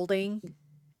scolding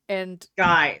and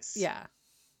Guys, yeah.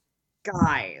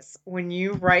 guys, when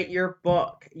you write your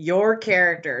book, your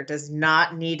character does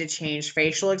not need to change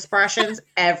facial expressions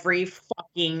every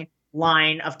fucking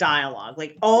line of dialogue.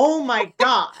 Like, oh my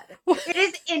God. It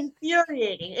is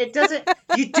infuriating. It doesn't,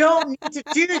 you don't need to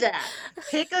do that.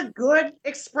 Pick a good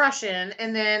expression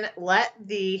and then let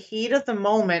the heat of the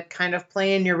moment kind of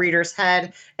play in your reader's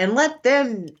head and let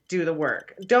them do the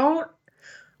work. Don't,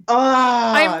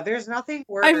 there's nothing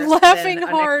worse. I'm laughing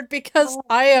hard because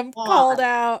I am called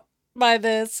out by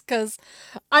this because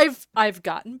I've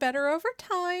gotten better over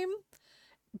time,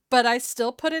 but I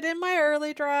still put it in my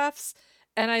early drafts,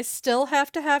 and I still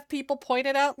have to have people point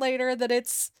it out later that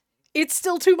it's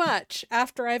still too much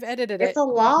after I've edited it. It's a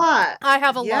lot. I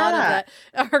have a lot of that.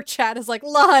 Our chat is like,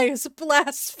 lies,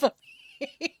 blasphemy.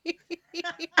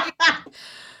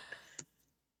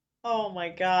 Oh my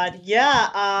God.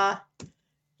 Yeah.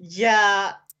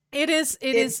 Yeah. It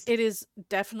is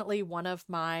definitely one of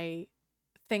my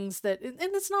things that, and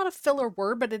it's not a filler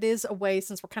word, but it is a way,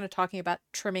 since we're kind of talking about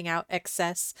trimming out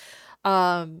excess,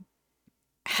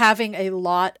 having a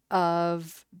lot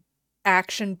of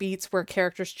action beats where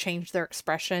characters change their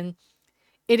expression.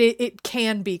 It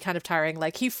can be kind of tiring.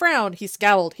 Like, he frowned, he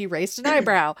scowled, he raised an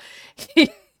eyebrow.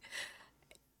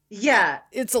 Yeah.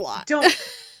 It's a lot.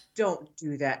 Don't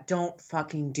do that. Don't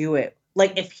fucking do it.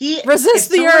 Like, if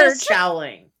resist the urge.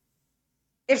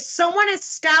 If someone is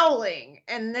scowling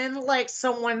and then like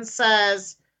someone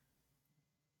says,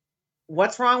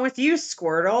 "What's wrong with you,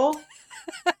 Squirtle?"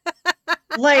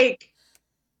 Like,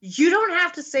 you don't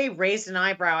have to say raised an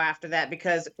eyebrow after that,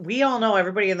 because we all know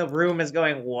everybody in the room is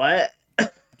going, "What?"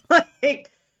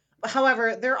 Like,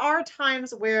 however, there are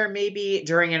times where maybe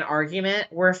during an argument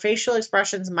where facial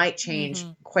expressions might change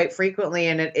quite frequently,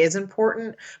 and it is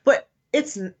important, but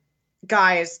it's,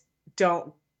 guys,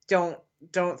 don't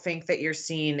think that your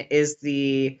scene is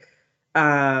the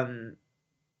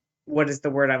what is the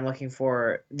word I'm looking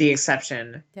for? The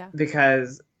exception. Yeah.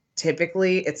 Because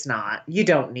typically it's not. You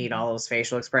don't need all those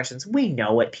facial expressions. We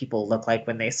know what people look like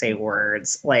when they say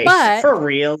words. Like, but for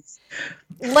real.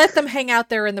 Let them hang out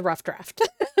there in the rough draft.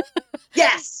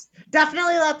 Yes.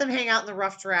 Definitely let them hang out in the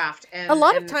rough draft and a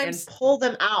lot of times pull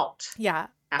them out. Yeah.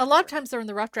 After. A lot of times they're in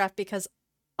the rough draft because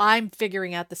I'm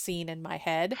figuring out the scene in my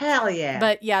head. Hell yeah.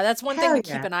 But yeah, that's one thing to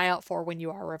keep an eye out for when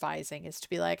you are revising, is to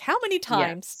be like, how many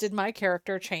times did my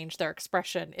character change their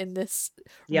expression in this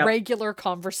regular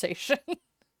conversation?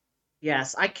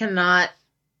 Yes, I cannot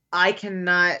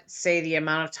say the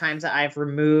amount of times that I've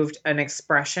removed an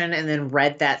expression and then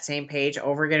read that same page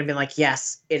over again and been like,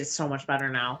 yes, it is so much better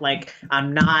now. Like,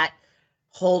 I'm not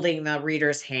holding the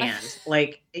reader's hand.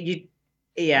 Like,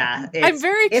 I'm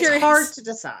very curious. It's hard to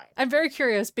decide. I'm very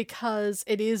curious because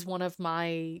it is one of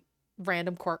my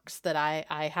random quirks that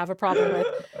I have a problem with,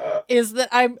 is that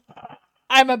I'm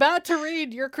about to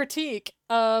read your critique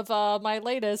of my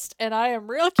latest, and I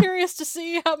am real curious to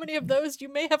see how many of those you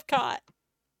may have caught.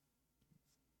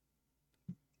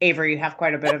 Avery, you have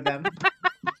quite a bit of them.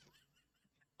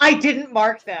 I didn't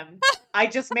mark them. I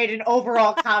just made an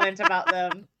overall comment about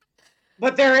them.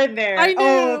 But they're in there. I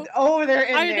know. Oh, they're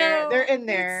in there. They're in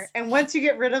there. And once you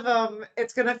get rid of them,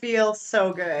 it's going to feel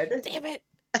so good. Damn it.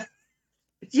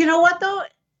 You know what, though?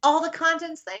 All the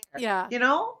content's there. Yeah. You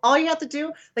know? All you have to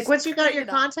do, like, once you got your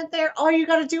content there, all you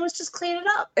got to do is just clean it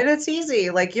up. And it's easy.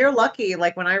 Like, you're lucky.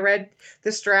 Like, when I read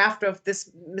this draft of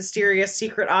this mysterious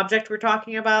secret object we're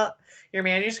talking about, your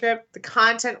manuscript, the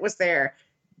content was there.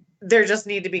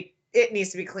 It needs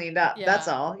to be cleaned up. Yeah. That's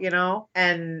all, you know?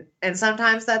 And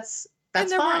sometimes that's and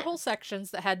there fine. were whole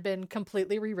sections that had been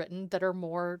completely rewritten that are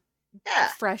more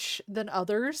fresh than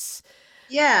others.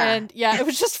 Yeah. And it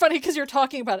was just funny because you're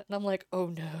talking about it and I'm like, oh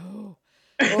no.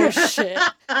 Oh shit.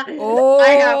 Oh, I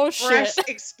have fresh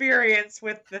experience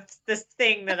with this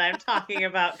thing that I'm talking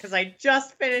about because I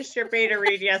just finished your beta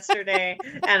read yesterday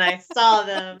and I saw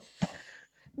them.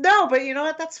 No, but you know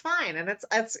what? That's fine. And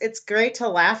it's great to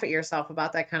laugh at yourself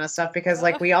about that kind of stuff because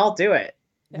like we all do it.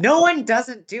 Yeah. No one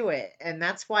doesn't do it. And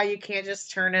that's why you can't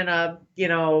just turn in a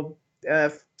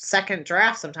second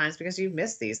draft sometimes, because you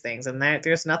miss these things and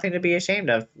there's nothing to be ashamed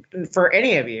of for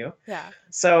any of you. Yeah.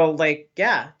 So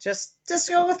just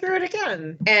go through it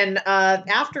again. And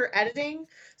after editing,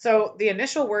 so the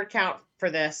initial word count for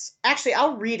this. Actually,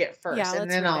 I'll read it first, Yeah, and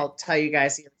let's then read I'll it. tell you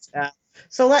guys.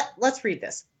 So let's read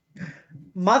this.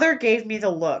 Mother gave me the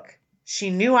look. She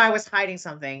knew I was hiding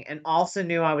something, and also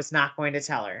knew I was not going to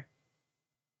tell her.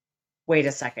 Wait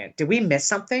a second. Did we miss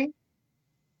something?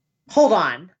 Hold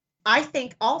on. I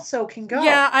think also can go.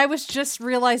 Yeah, I was just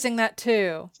realizing that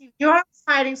too. She knew I was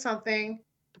hiding something.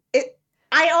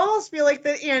 I almost feel like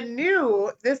that Anne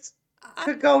knew this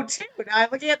could go too. Now I'm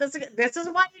looking at this again. This is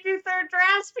why you do third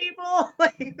drafts, people.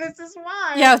 Like, this is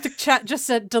why. Yeah, the chat just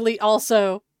said delete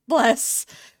also. Bless.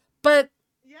 But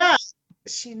yeah,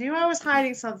 she knew I was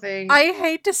hiding something. I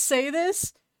hate to say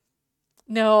this.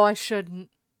 No, I shouldn't.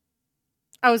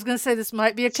 I was gonna say this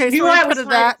might be a case where we put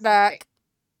that back.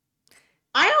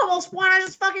 I almost want to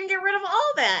just fucking get rid of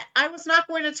all that. I was not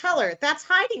going to tell her. That's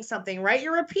hiding something, right?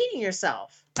 You're repeating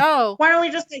yourself. Oh. Why don't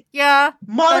we just say, yeah,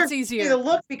 Mother that's easier. gave me the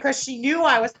look because she knew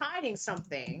I was hiding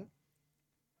something.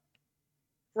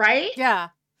 Right? Yeah.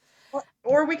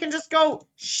 Or we can just go,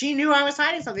 she knew I was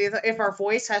hiding something. If our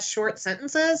voice has short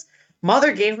sentences,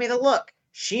 Mother gave me the look.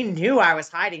 She knew I was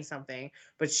hiding something,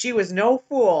 but she was no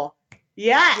fool.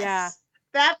 Yes. Yeah.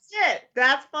 That's it.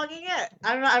 That's fucking it.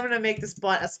 I'm going to make this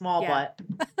butt a small butt.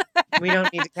 We don't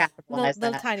need to capitalize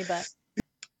little tiny butt.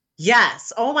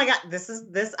 Yes. Oh my God.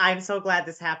 I'm so glad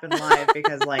this happened live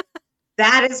because like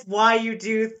that is why you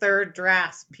do third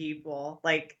drafts, people.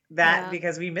 Like that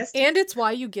because we missed it. And it's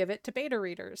why you give it to beta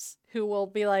readers who will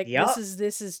be like,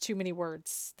 this is too many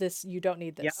words. You don't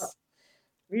need this.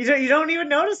 Yep. You don't even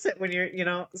notice it when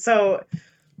you're, so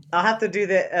I'll have to do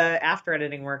the after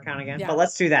editing work count again, but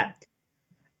let's do that.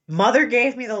 Mother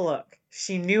gave me the look.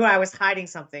 She knew I was hiding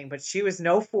something, but she was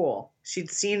no fool. She'd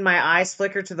seen my eyes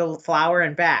flicker to the flower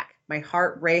and back. My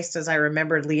heart raced as I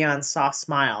remembered Leon's soft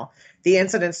smile. The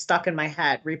incident stuck in my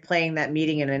head, replaying that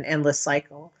meeting in an endless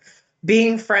cycle.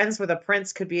 Being friends with a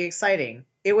prince could be exciting.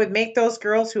 It would make those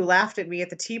girls who laughed at me at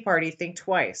the tea party think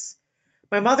twice.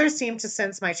 My mother seemed to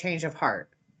sense my change of heart.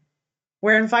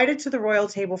 We're invited to the royal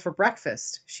table for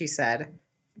breakfast, she said.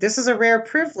 This is a rare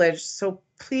privilege, so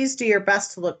please do your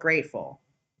best to look grateful.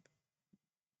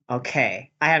 Okay,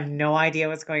 I have no idea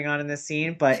what's going on in this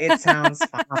scene, but it sounds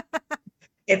fun.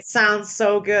 It sounds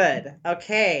so good.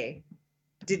 Okay.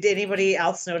 Did anybody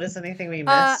else notice anything we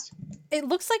missed? It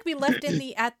looks like we left in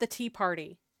the at the tea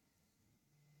party.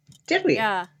 Did we?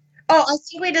 Yeah. Oh, I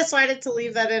think we decided to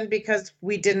leave that in because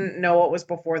we didn't know what was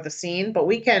before the scene, but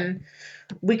we can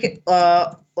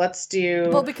let's do.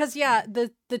 Well, because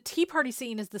the tea party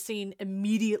scene is the scene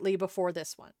immediately before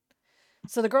this one.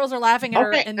 So the girls are laughing at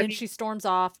her, and then she storms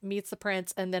off, meets the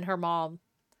prince, and then her mom.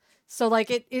 So like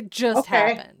it just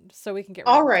happened. So we can get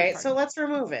rid all right. So let's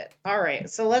remove it. All right.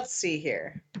 So let's see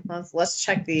here. Let's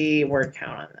check the word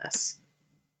count on this.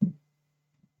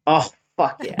 Oh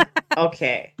fuck yeah.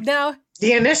 Okay. Now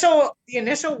the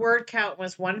initial word count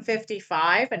was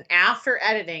 155, and after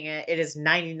editing it, it is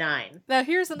 99. Now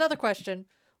here's another question.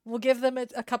 We'll give them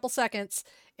a couple seconds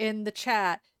in the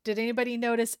chat. Did anybody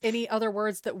notice any other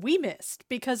words that we missed?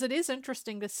 Because it is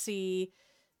interesting to see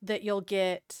that you'll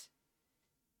get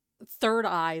third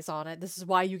eyes on it. This is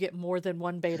why you get more than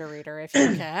one beta reader if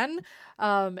you can,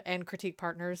 and critique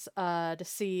partners to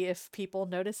see if people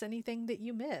notice anything that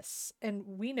you miss. And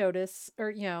we notice,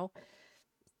 or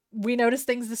we notice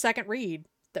things the second read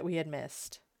that we had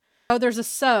missed. Oh, there's a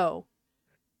so.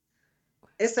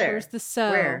 Is there? Where's the so?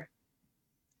 Where?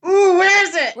 Ooh, where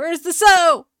is it? Where's the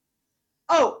so?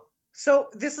 Oh, so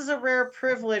this is a rare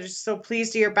privilege, so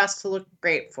please do your best to look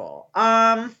grateful.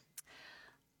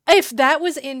 If that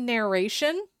was in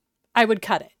narration, I would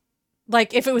cut it.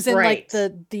 Like if it was in like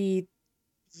the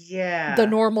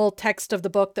normal text of the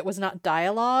book that was not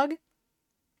dialogue.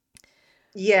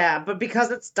 Yeah, but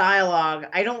because it's dialogue,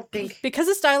 I don't think because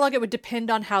it's dialogue, it would depend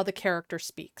on how the character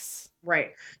speaks.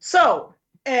 Right. So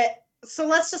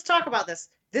let's just talk about this.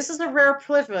 This is a rare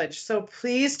privilege, so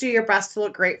please do your best to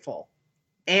look grateful.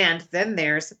 And then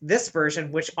there's this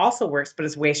version, which also works, but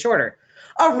is way shorter.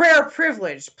 A rare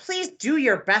privilege. Please do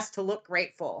your best to look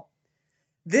grateful.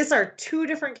 These are two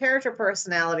different character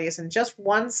personalities in just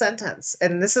one sentence.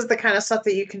 And this is the kind of stuff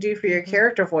that you can do for your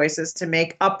character voices to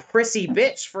make a prissy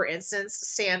bitch, for instance,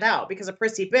 stand out. Because a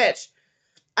prissy bitch,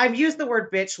 I've used the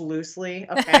word bitch loosely,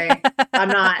 okay? I'm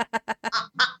not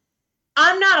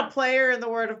a player in the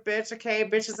word of bitch, okay?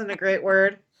 Bitch isn't a great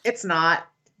word. It's not.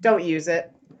 Don't use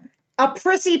it. A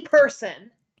prissy person.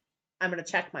 I'm going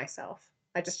to check myself.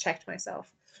 I just checked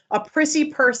myself. A prissy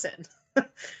person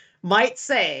might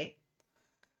say,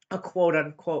 a quote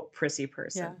unquote prissy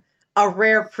person. Yeah. A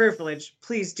rare privilege.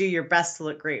 Please do your best to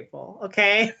look grateful.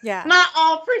 Okay. Yeah. Not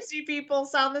all prissy people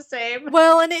sound the same.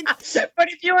 Well, and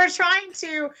but if you are trying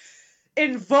to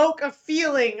invoke a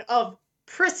feeling of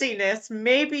prissiness,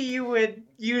 maybe you would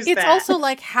use It's that. also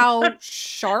like how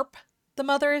sharp the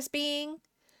mother is being.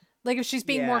 Like if she's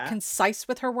being more Yeah. concise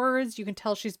with her words, you can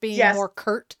tell she's being Yes. more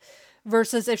curt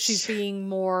versus if she's being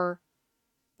more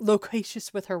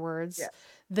loquacious with her words, Yes.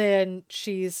 then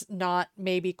she's not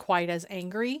maybe quite as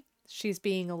angry. She's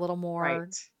being a little more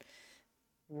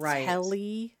Right.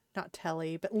 not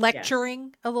telly, but Yes.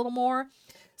 lecturing a little more.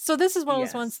 So this is one of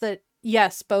those ones Yes. that,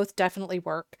 yes, both definitely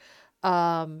work.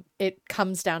 It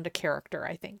comes down to character,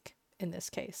 I think, in this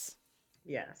case.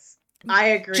 Yes. I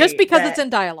agree. Just because it's in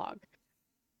dialogue.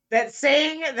 That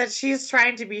saying that she's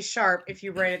trying to be sharp, if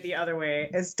you write it the other way,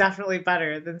 is definitely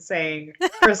better than saying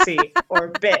prissy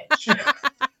or bitch.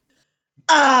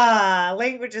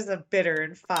 Language is a bitter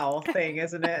and foul thing,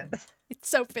 isn't it? It's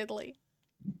so fiddly.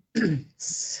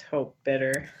 So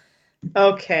bitter.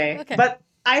 Okay. But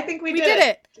I think we did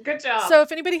it. Good job. So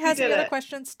if anybody has any other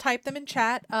questions, type them in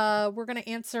chat. We're going to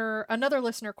answer another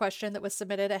listener question that was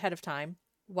submitted ahead of time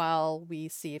while we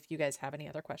see if you guys have any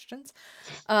other questions.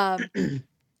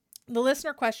 The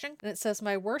listener question, and it says,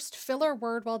 my worst filler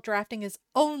word while drafting is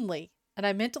only, and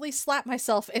I mentally slap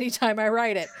myself anytime I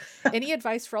write it. Any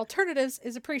advice for alternatives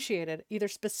is appreciated, either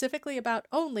specifically about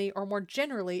only or more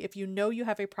generally if you know you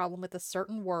have a problem with a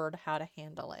certain word, how to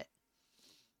handle it.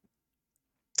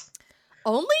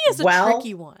 Only is a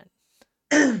tricky one.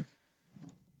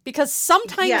 Because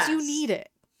sometimes you need it.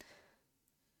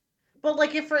 But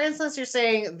like if, for instance, you're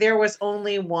saying there was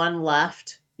only one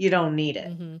left, you don't need it.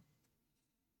 Mm-hmm.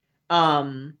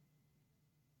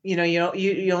 You know,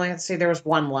 you only have to say there was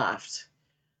one left.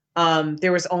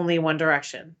 There was only one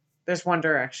direction. There's one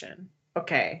direction.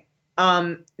 Okay.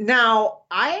 Now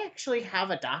I actually have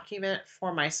a document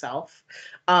for myself.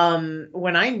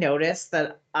 When I notice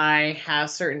that I have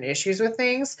certain issues with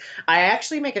things, I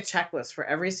actually make a checklist for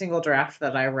every single draft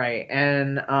that I write.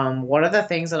 And one of the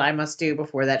things that I must do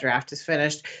before that draft is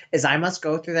finished is I must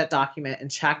go through that document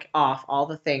and check off all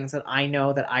the things that I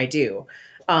know that I do.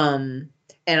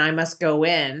 And I must go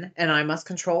in and I must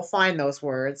control find those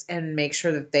words and make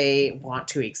sure that they want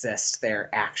to exist there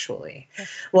actually.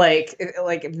 Like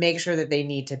make sure that they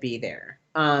need to be there.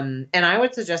 And I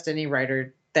would suggest any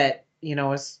writer that, you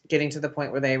know, is getting to the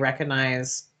point where they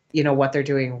recognize, you know, what they're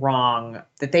doing wrong,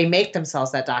 that they make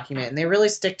themselves that document and they really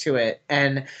stick to it.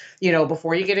 And, you know,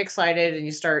 before you get excited and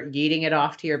you start yeeting it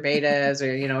off to your betas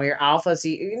or, you know, your alphas,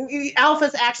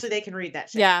 alphas, actually, they can read that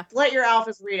shit. Yeah. Let your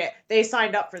alphas read it. They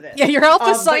signed up for this. Yeah, your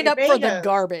alphas signed up for the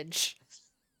garbage.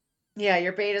 Yeah,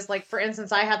 your betas, like, for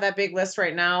instance, I have that big list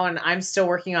right now and I'm still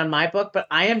working on my book, but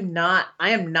I am not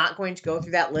going to go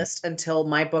through that list until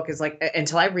my book is like,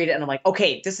 until I read it and I'm like,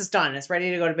 okay, this is done. It's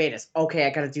ready to go to betas. Okay,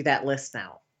 I got to do that list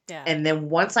now. Yeah. And then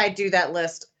once I do that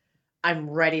list, I'm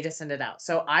ready to send it out.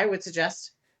 So I would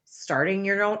suggest starting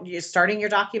your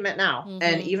document now. Mm-hmm.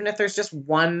 And even if there's just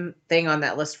one thing on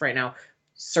that list right now,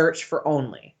 search for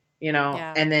only, you know,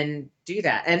 and then do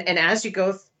that. And as you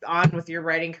go on with your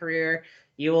writing career,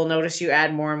 you will notice you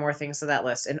add more and more things to that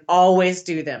list and always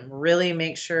do them. Really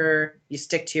make sure you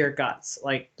stick to your guts.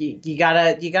 Like you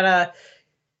gotta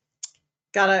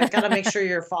make sure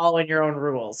you're following your own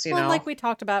rules, you know? Like we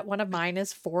talked about, one of mine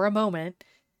is for a moment.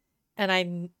 And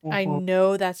I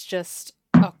know that's just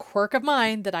a quirk of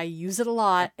mine that I use it a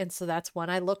lot. And so that's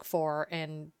one I look for.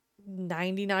 And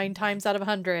 99 times out of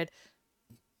 100,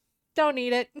 don't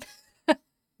need it.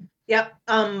 Yep.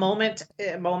 Moment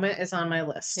is on my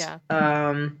list. Yeah.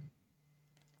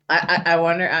 I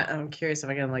wonder, I'm curious if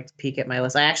I can like peek at my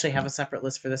list. I actually have a separate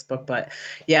list for this book, but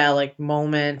yeah, like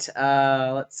moment,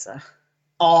 all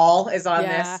is on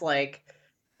this. Like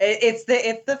it's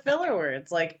the filler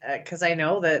words, like, cause I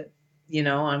know that, you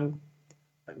know, I'm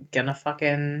gonna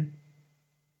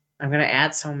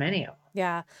add so many of them.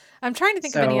 Yeah. I'm trying to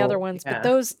think of any other ones, but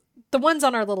the ones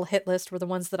on our little hit list were the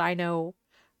ones that I know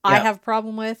I have a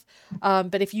problem with.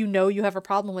 But if you know you have a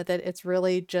problem with it, it's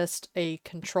really just a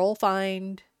Control F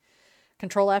find,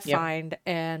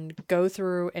 and go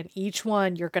through, and each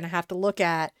one you're going to have to look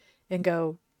at and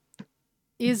go,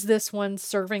 is this one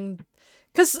serving?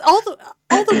 Because all the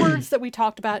words that we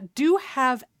talked about do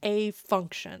have a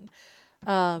function.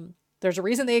 There's a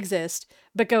reason they exist,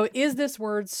 but go, is this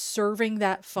word serving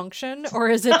that function, or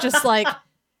is it just like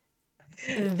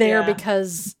there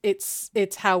because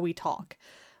it's how we talk?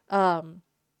 One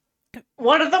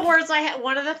of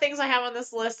the things I have on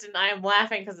this list, and I am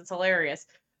laughing because it's hilarious.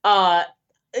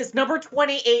 is number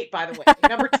 28, by the way.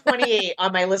 Number 28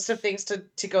 on my list of things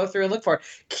to go through and look for.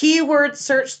 Keyword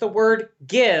search the word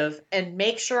give and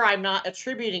make sure I'm not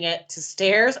attributing it to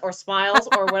stares or smiles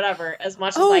or whatever as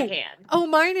much as I can. Oh,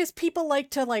 mine is people like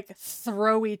to like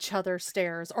throw each other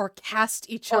stares or cast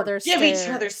each Or other give stares. each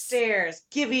other stares.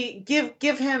 Give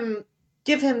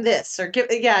him this or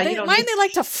give you don't mine need they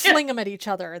like to fling them at each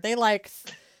other. They like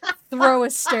throw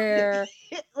a stare.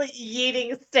 like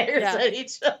yeeting stares at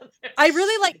each other. I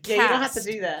really like cast. Yeah, you don't have to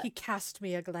do that. He cast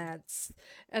me a glance.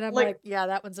 And I'm like, yeah,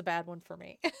 that one's a bad one for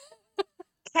me.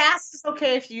 Cast is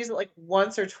okay if you use it like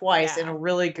once or twice in a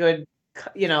really good,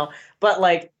 but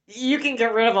like you can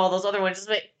get rid of all those other ones. Just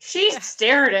like, she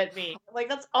stared at me. Like,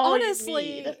 that's all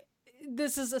honestly, you need.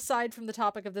 This is aside from the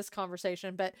topic of this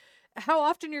conversation, but how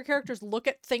often your characters look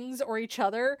at things or each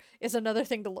other is another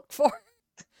thing to look for.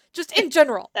 Just in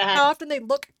general. How often they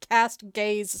look, cast,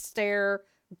 gaze, stare,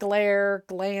 glare,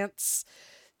 glance.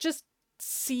 Just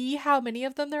see how many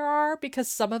of them there are, because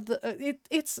some of the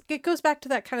it goes back to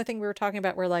that kind of thing we were talking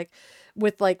about where like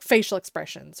with like facial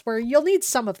expressions where you'll need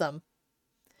some of them,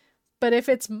 but if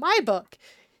it's my book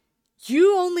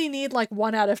you only need like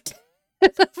 1 out of 10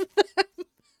 of them.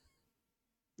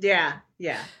 Yeah.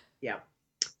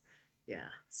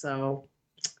 So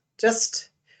just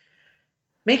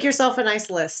make yourself a nice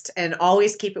list and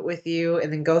always keep it with you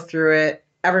and then go through it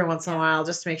every once in a while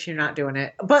just to make sure you're not doing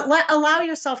it. But allow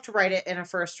yourself to write it in a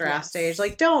first draft stage.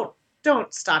 Like don't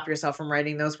stop yourself from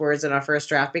writing those words in a first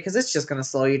draft because it's just going to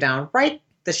slow you down. Write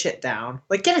the shit down.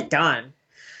 Like get it done.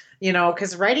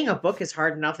 Because writing a book is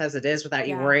hard enough as it is without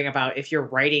you worrying about if you're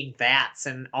writing that's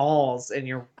and alls in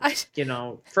your,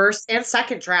 first and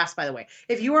second drafts, by the way.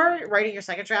 If you are writing your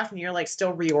second draft and you're like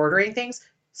still reordering things,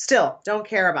 still don't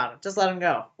care about them. Just let them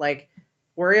go. Like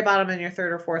worry about them in your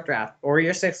third or fourth draft or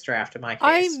your sixth draft in my case.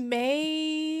 I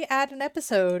may add an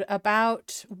episode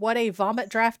about what a vomit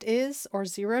draft is or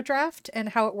zero draft and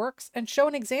how it works and show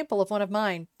an example of one of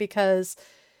mine because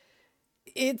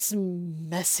it's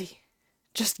messy.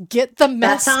 Just get the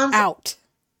mess out.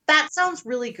 That sounds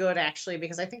really good, actually,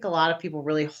 because I think a lot of people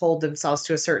really hold themselves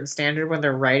to a certain standard when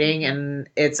they're writing, and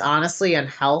it's honestly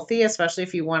unhealthy, especially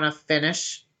if you want to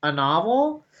finish a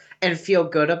novel and feel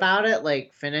good about it.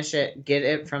 Like, finish it, get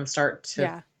it from start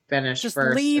to finish just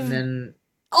first, leave and then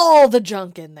all the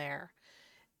junk in there.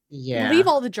 Yeah. Leave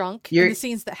all the junk in the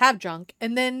scenes that have junk,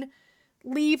 and then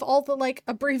leave all the, like,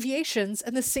 abbreviations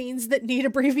and the scenes that need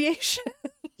abbreviation.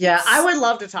 Yeah, I would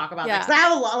love to talk about that. Because I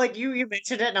have a lot, like, you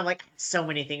mentioned it, and I'm like, so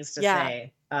many things to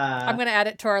say. I'm going to add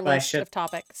it to our list of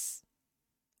topics.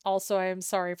 Also, I am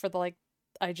sorry for the,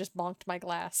 I just bonked my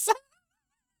glass.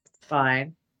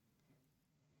 Fine.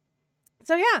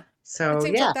 So, yeah. So, it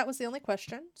seems like that was the only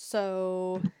question.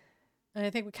 So,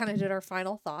 I think we kind of did our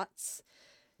final thoughts.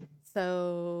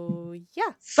 So,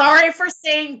 yeah. Sorry for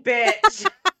saying bitch.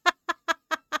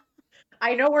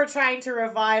 I know we're trying to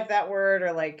revive that word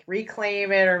or like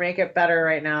reclaim it or make it better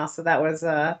right now. So that was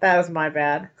my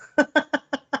bad.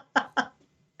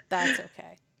 That's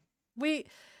okay.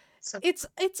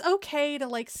 It's okay to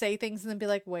like say things and then be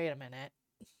like, wait a minute.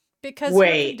 Because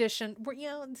we're conditioned,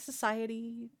 in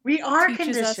society. We are teaches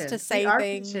conditioned us to say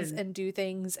things and do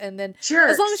things, and then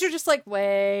Jerks. As long as you're just like,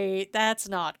 wait, that's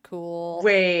not cool.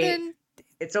 Then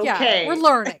it's okay. Yeah, we're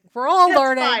learning. We're all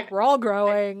learning. Fine. We're all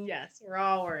growing. Yes, we're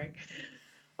all learning.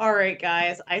 All right,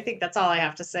 guys. I think that's all I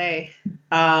have to say.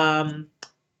 Our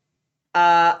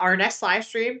next live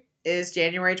stream is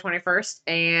January 21st,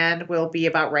 and will be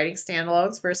about writing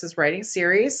standalones versus writing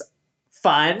series.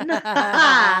 Fun.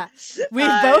 We've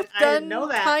both done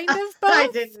kind of both. I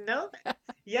didn't know that.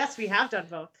 Yes, we have done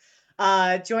both.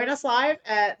 Join us live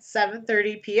at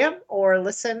 7:30 p.m. or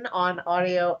listen on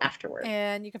audio afterward.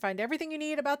 And you can find everything you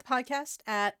need about the podcast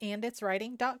at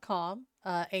anditswriting.com.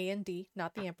 A&D,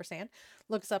 not the ampersand.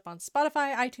 Look us up on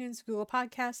Spotify, iTunes, Google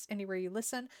Podcasts, anywhere you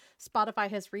listen. Spotify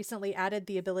has recently added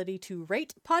the ability to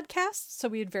rate podcasts, so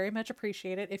we'd very much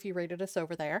appreciate it if you rated us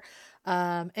over there.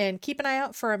 And keep an eye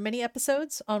out for mini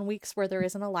episodes on weeks where there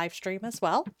isn't a live stream as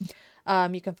well.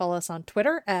 You can follow us on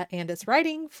Twitter at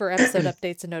anditswriting for episode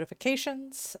updates and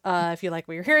notifications. If you like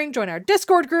what you're hearing, join our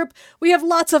Discord group. We have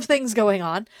lots of things going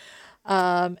on.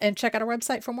 And check out our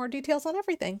website for more details on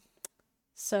everything.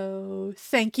 So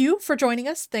thank you for joining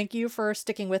us. Thank you for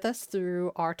sticking with us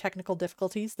through our technical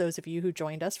difficulties, those of you who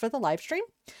joined us for the live stream.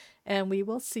 And we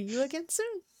will see you again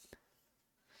soon.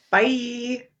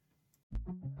 Bye.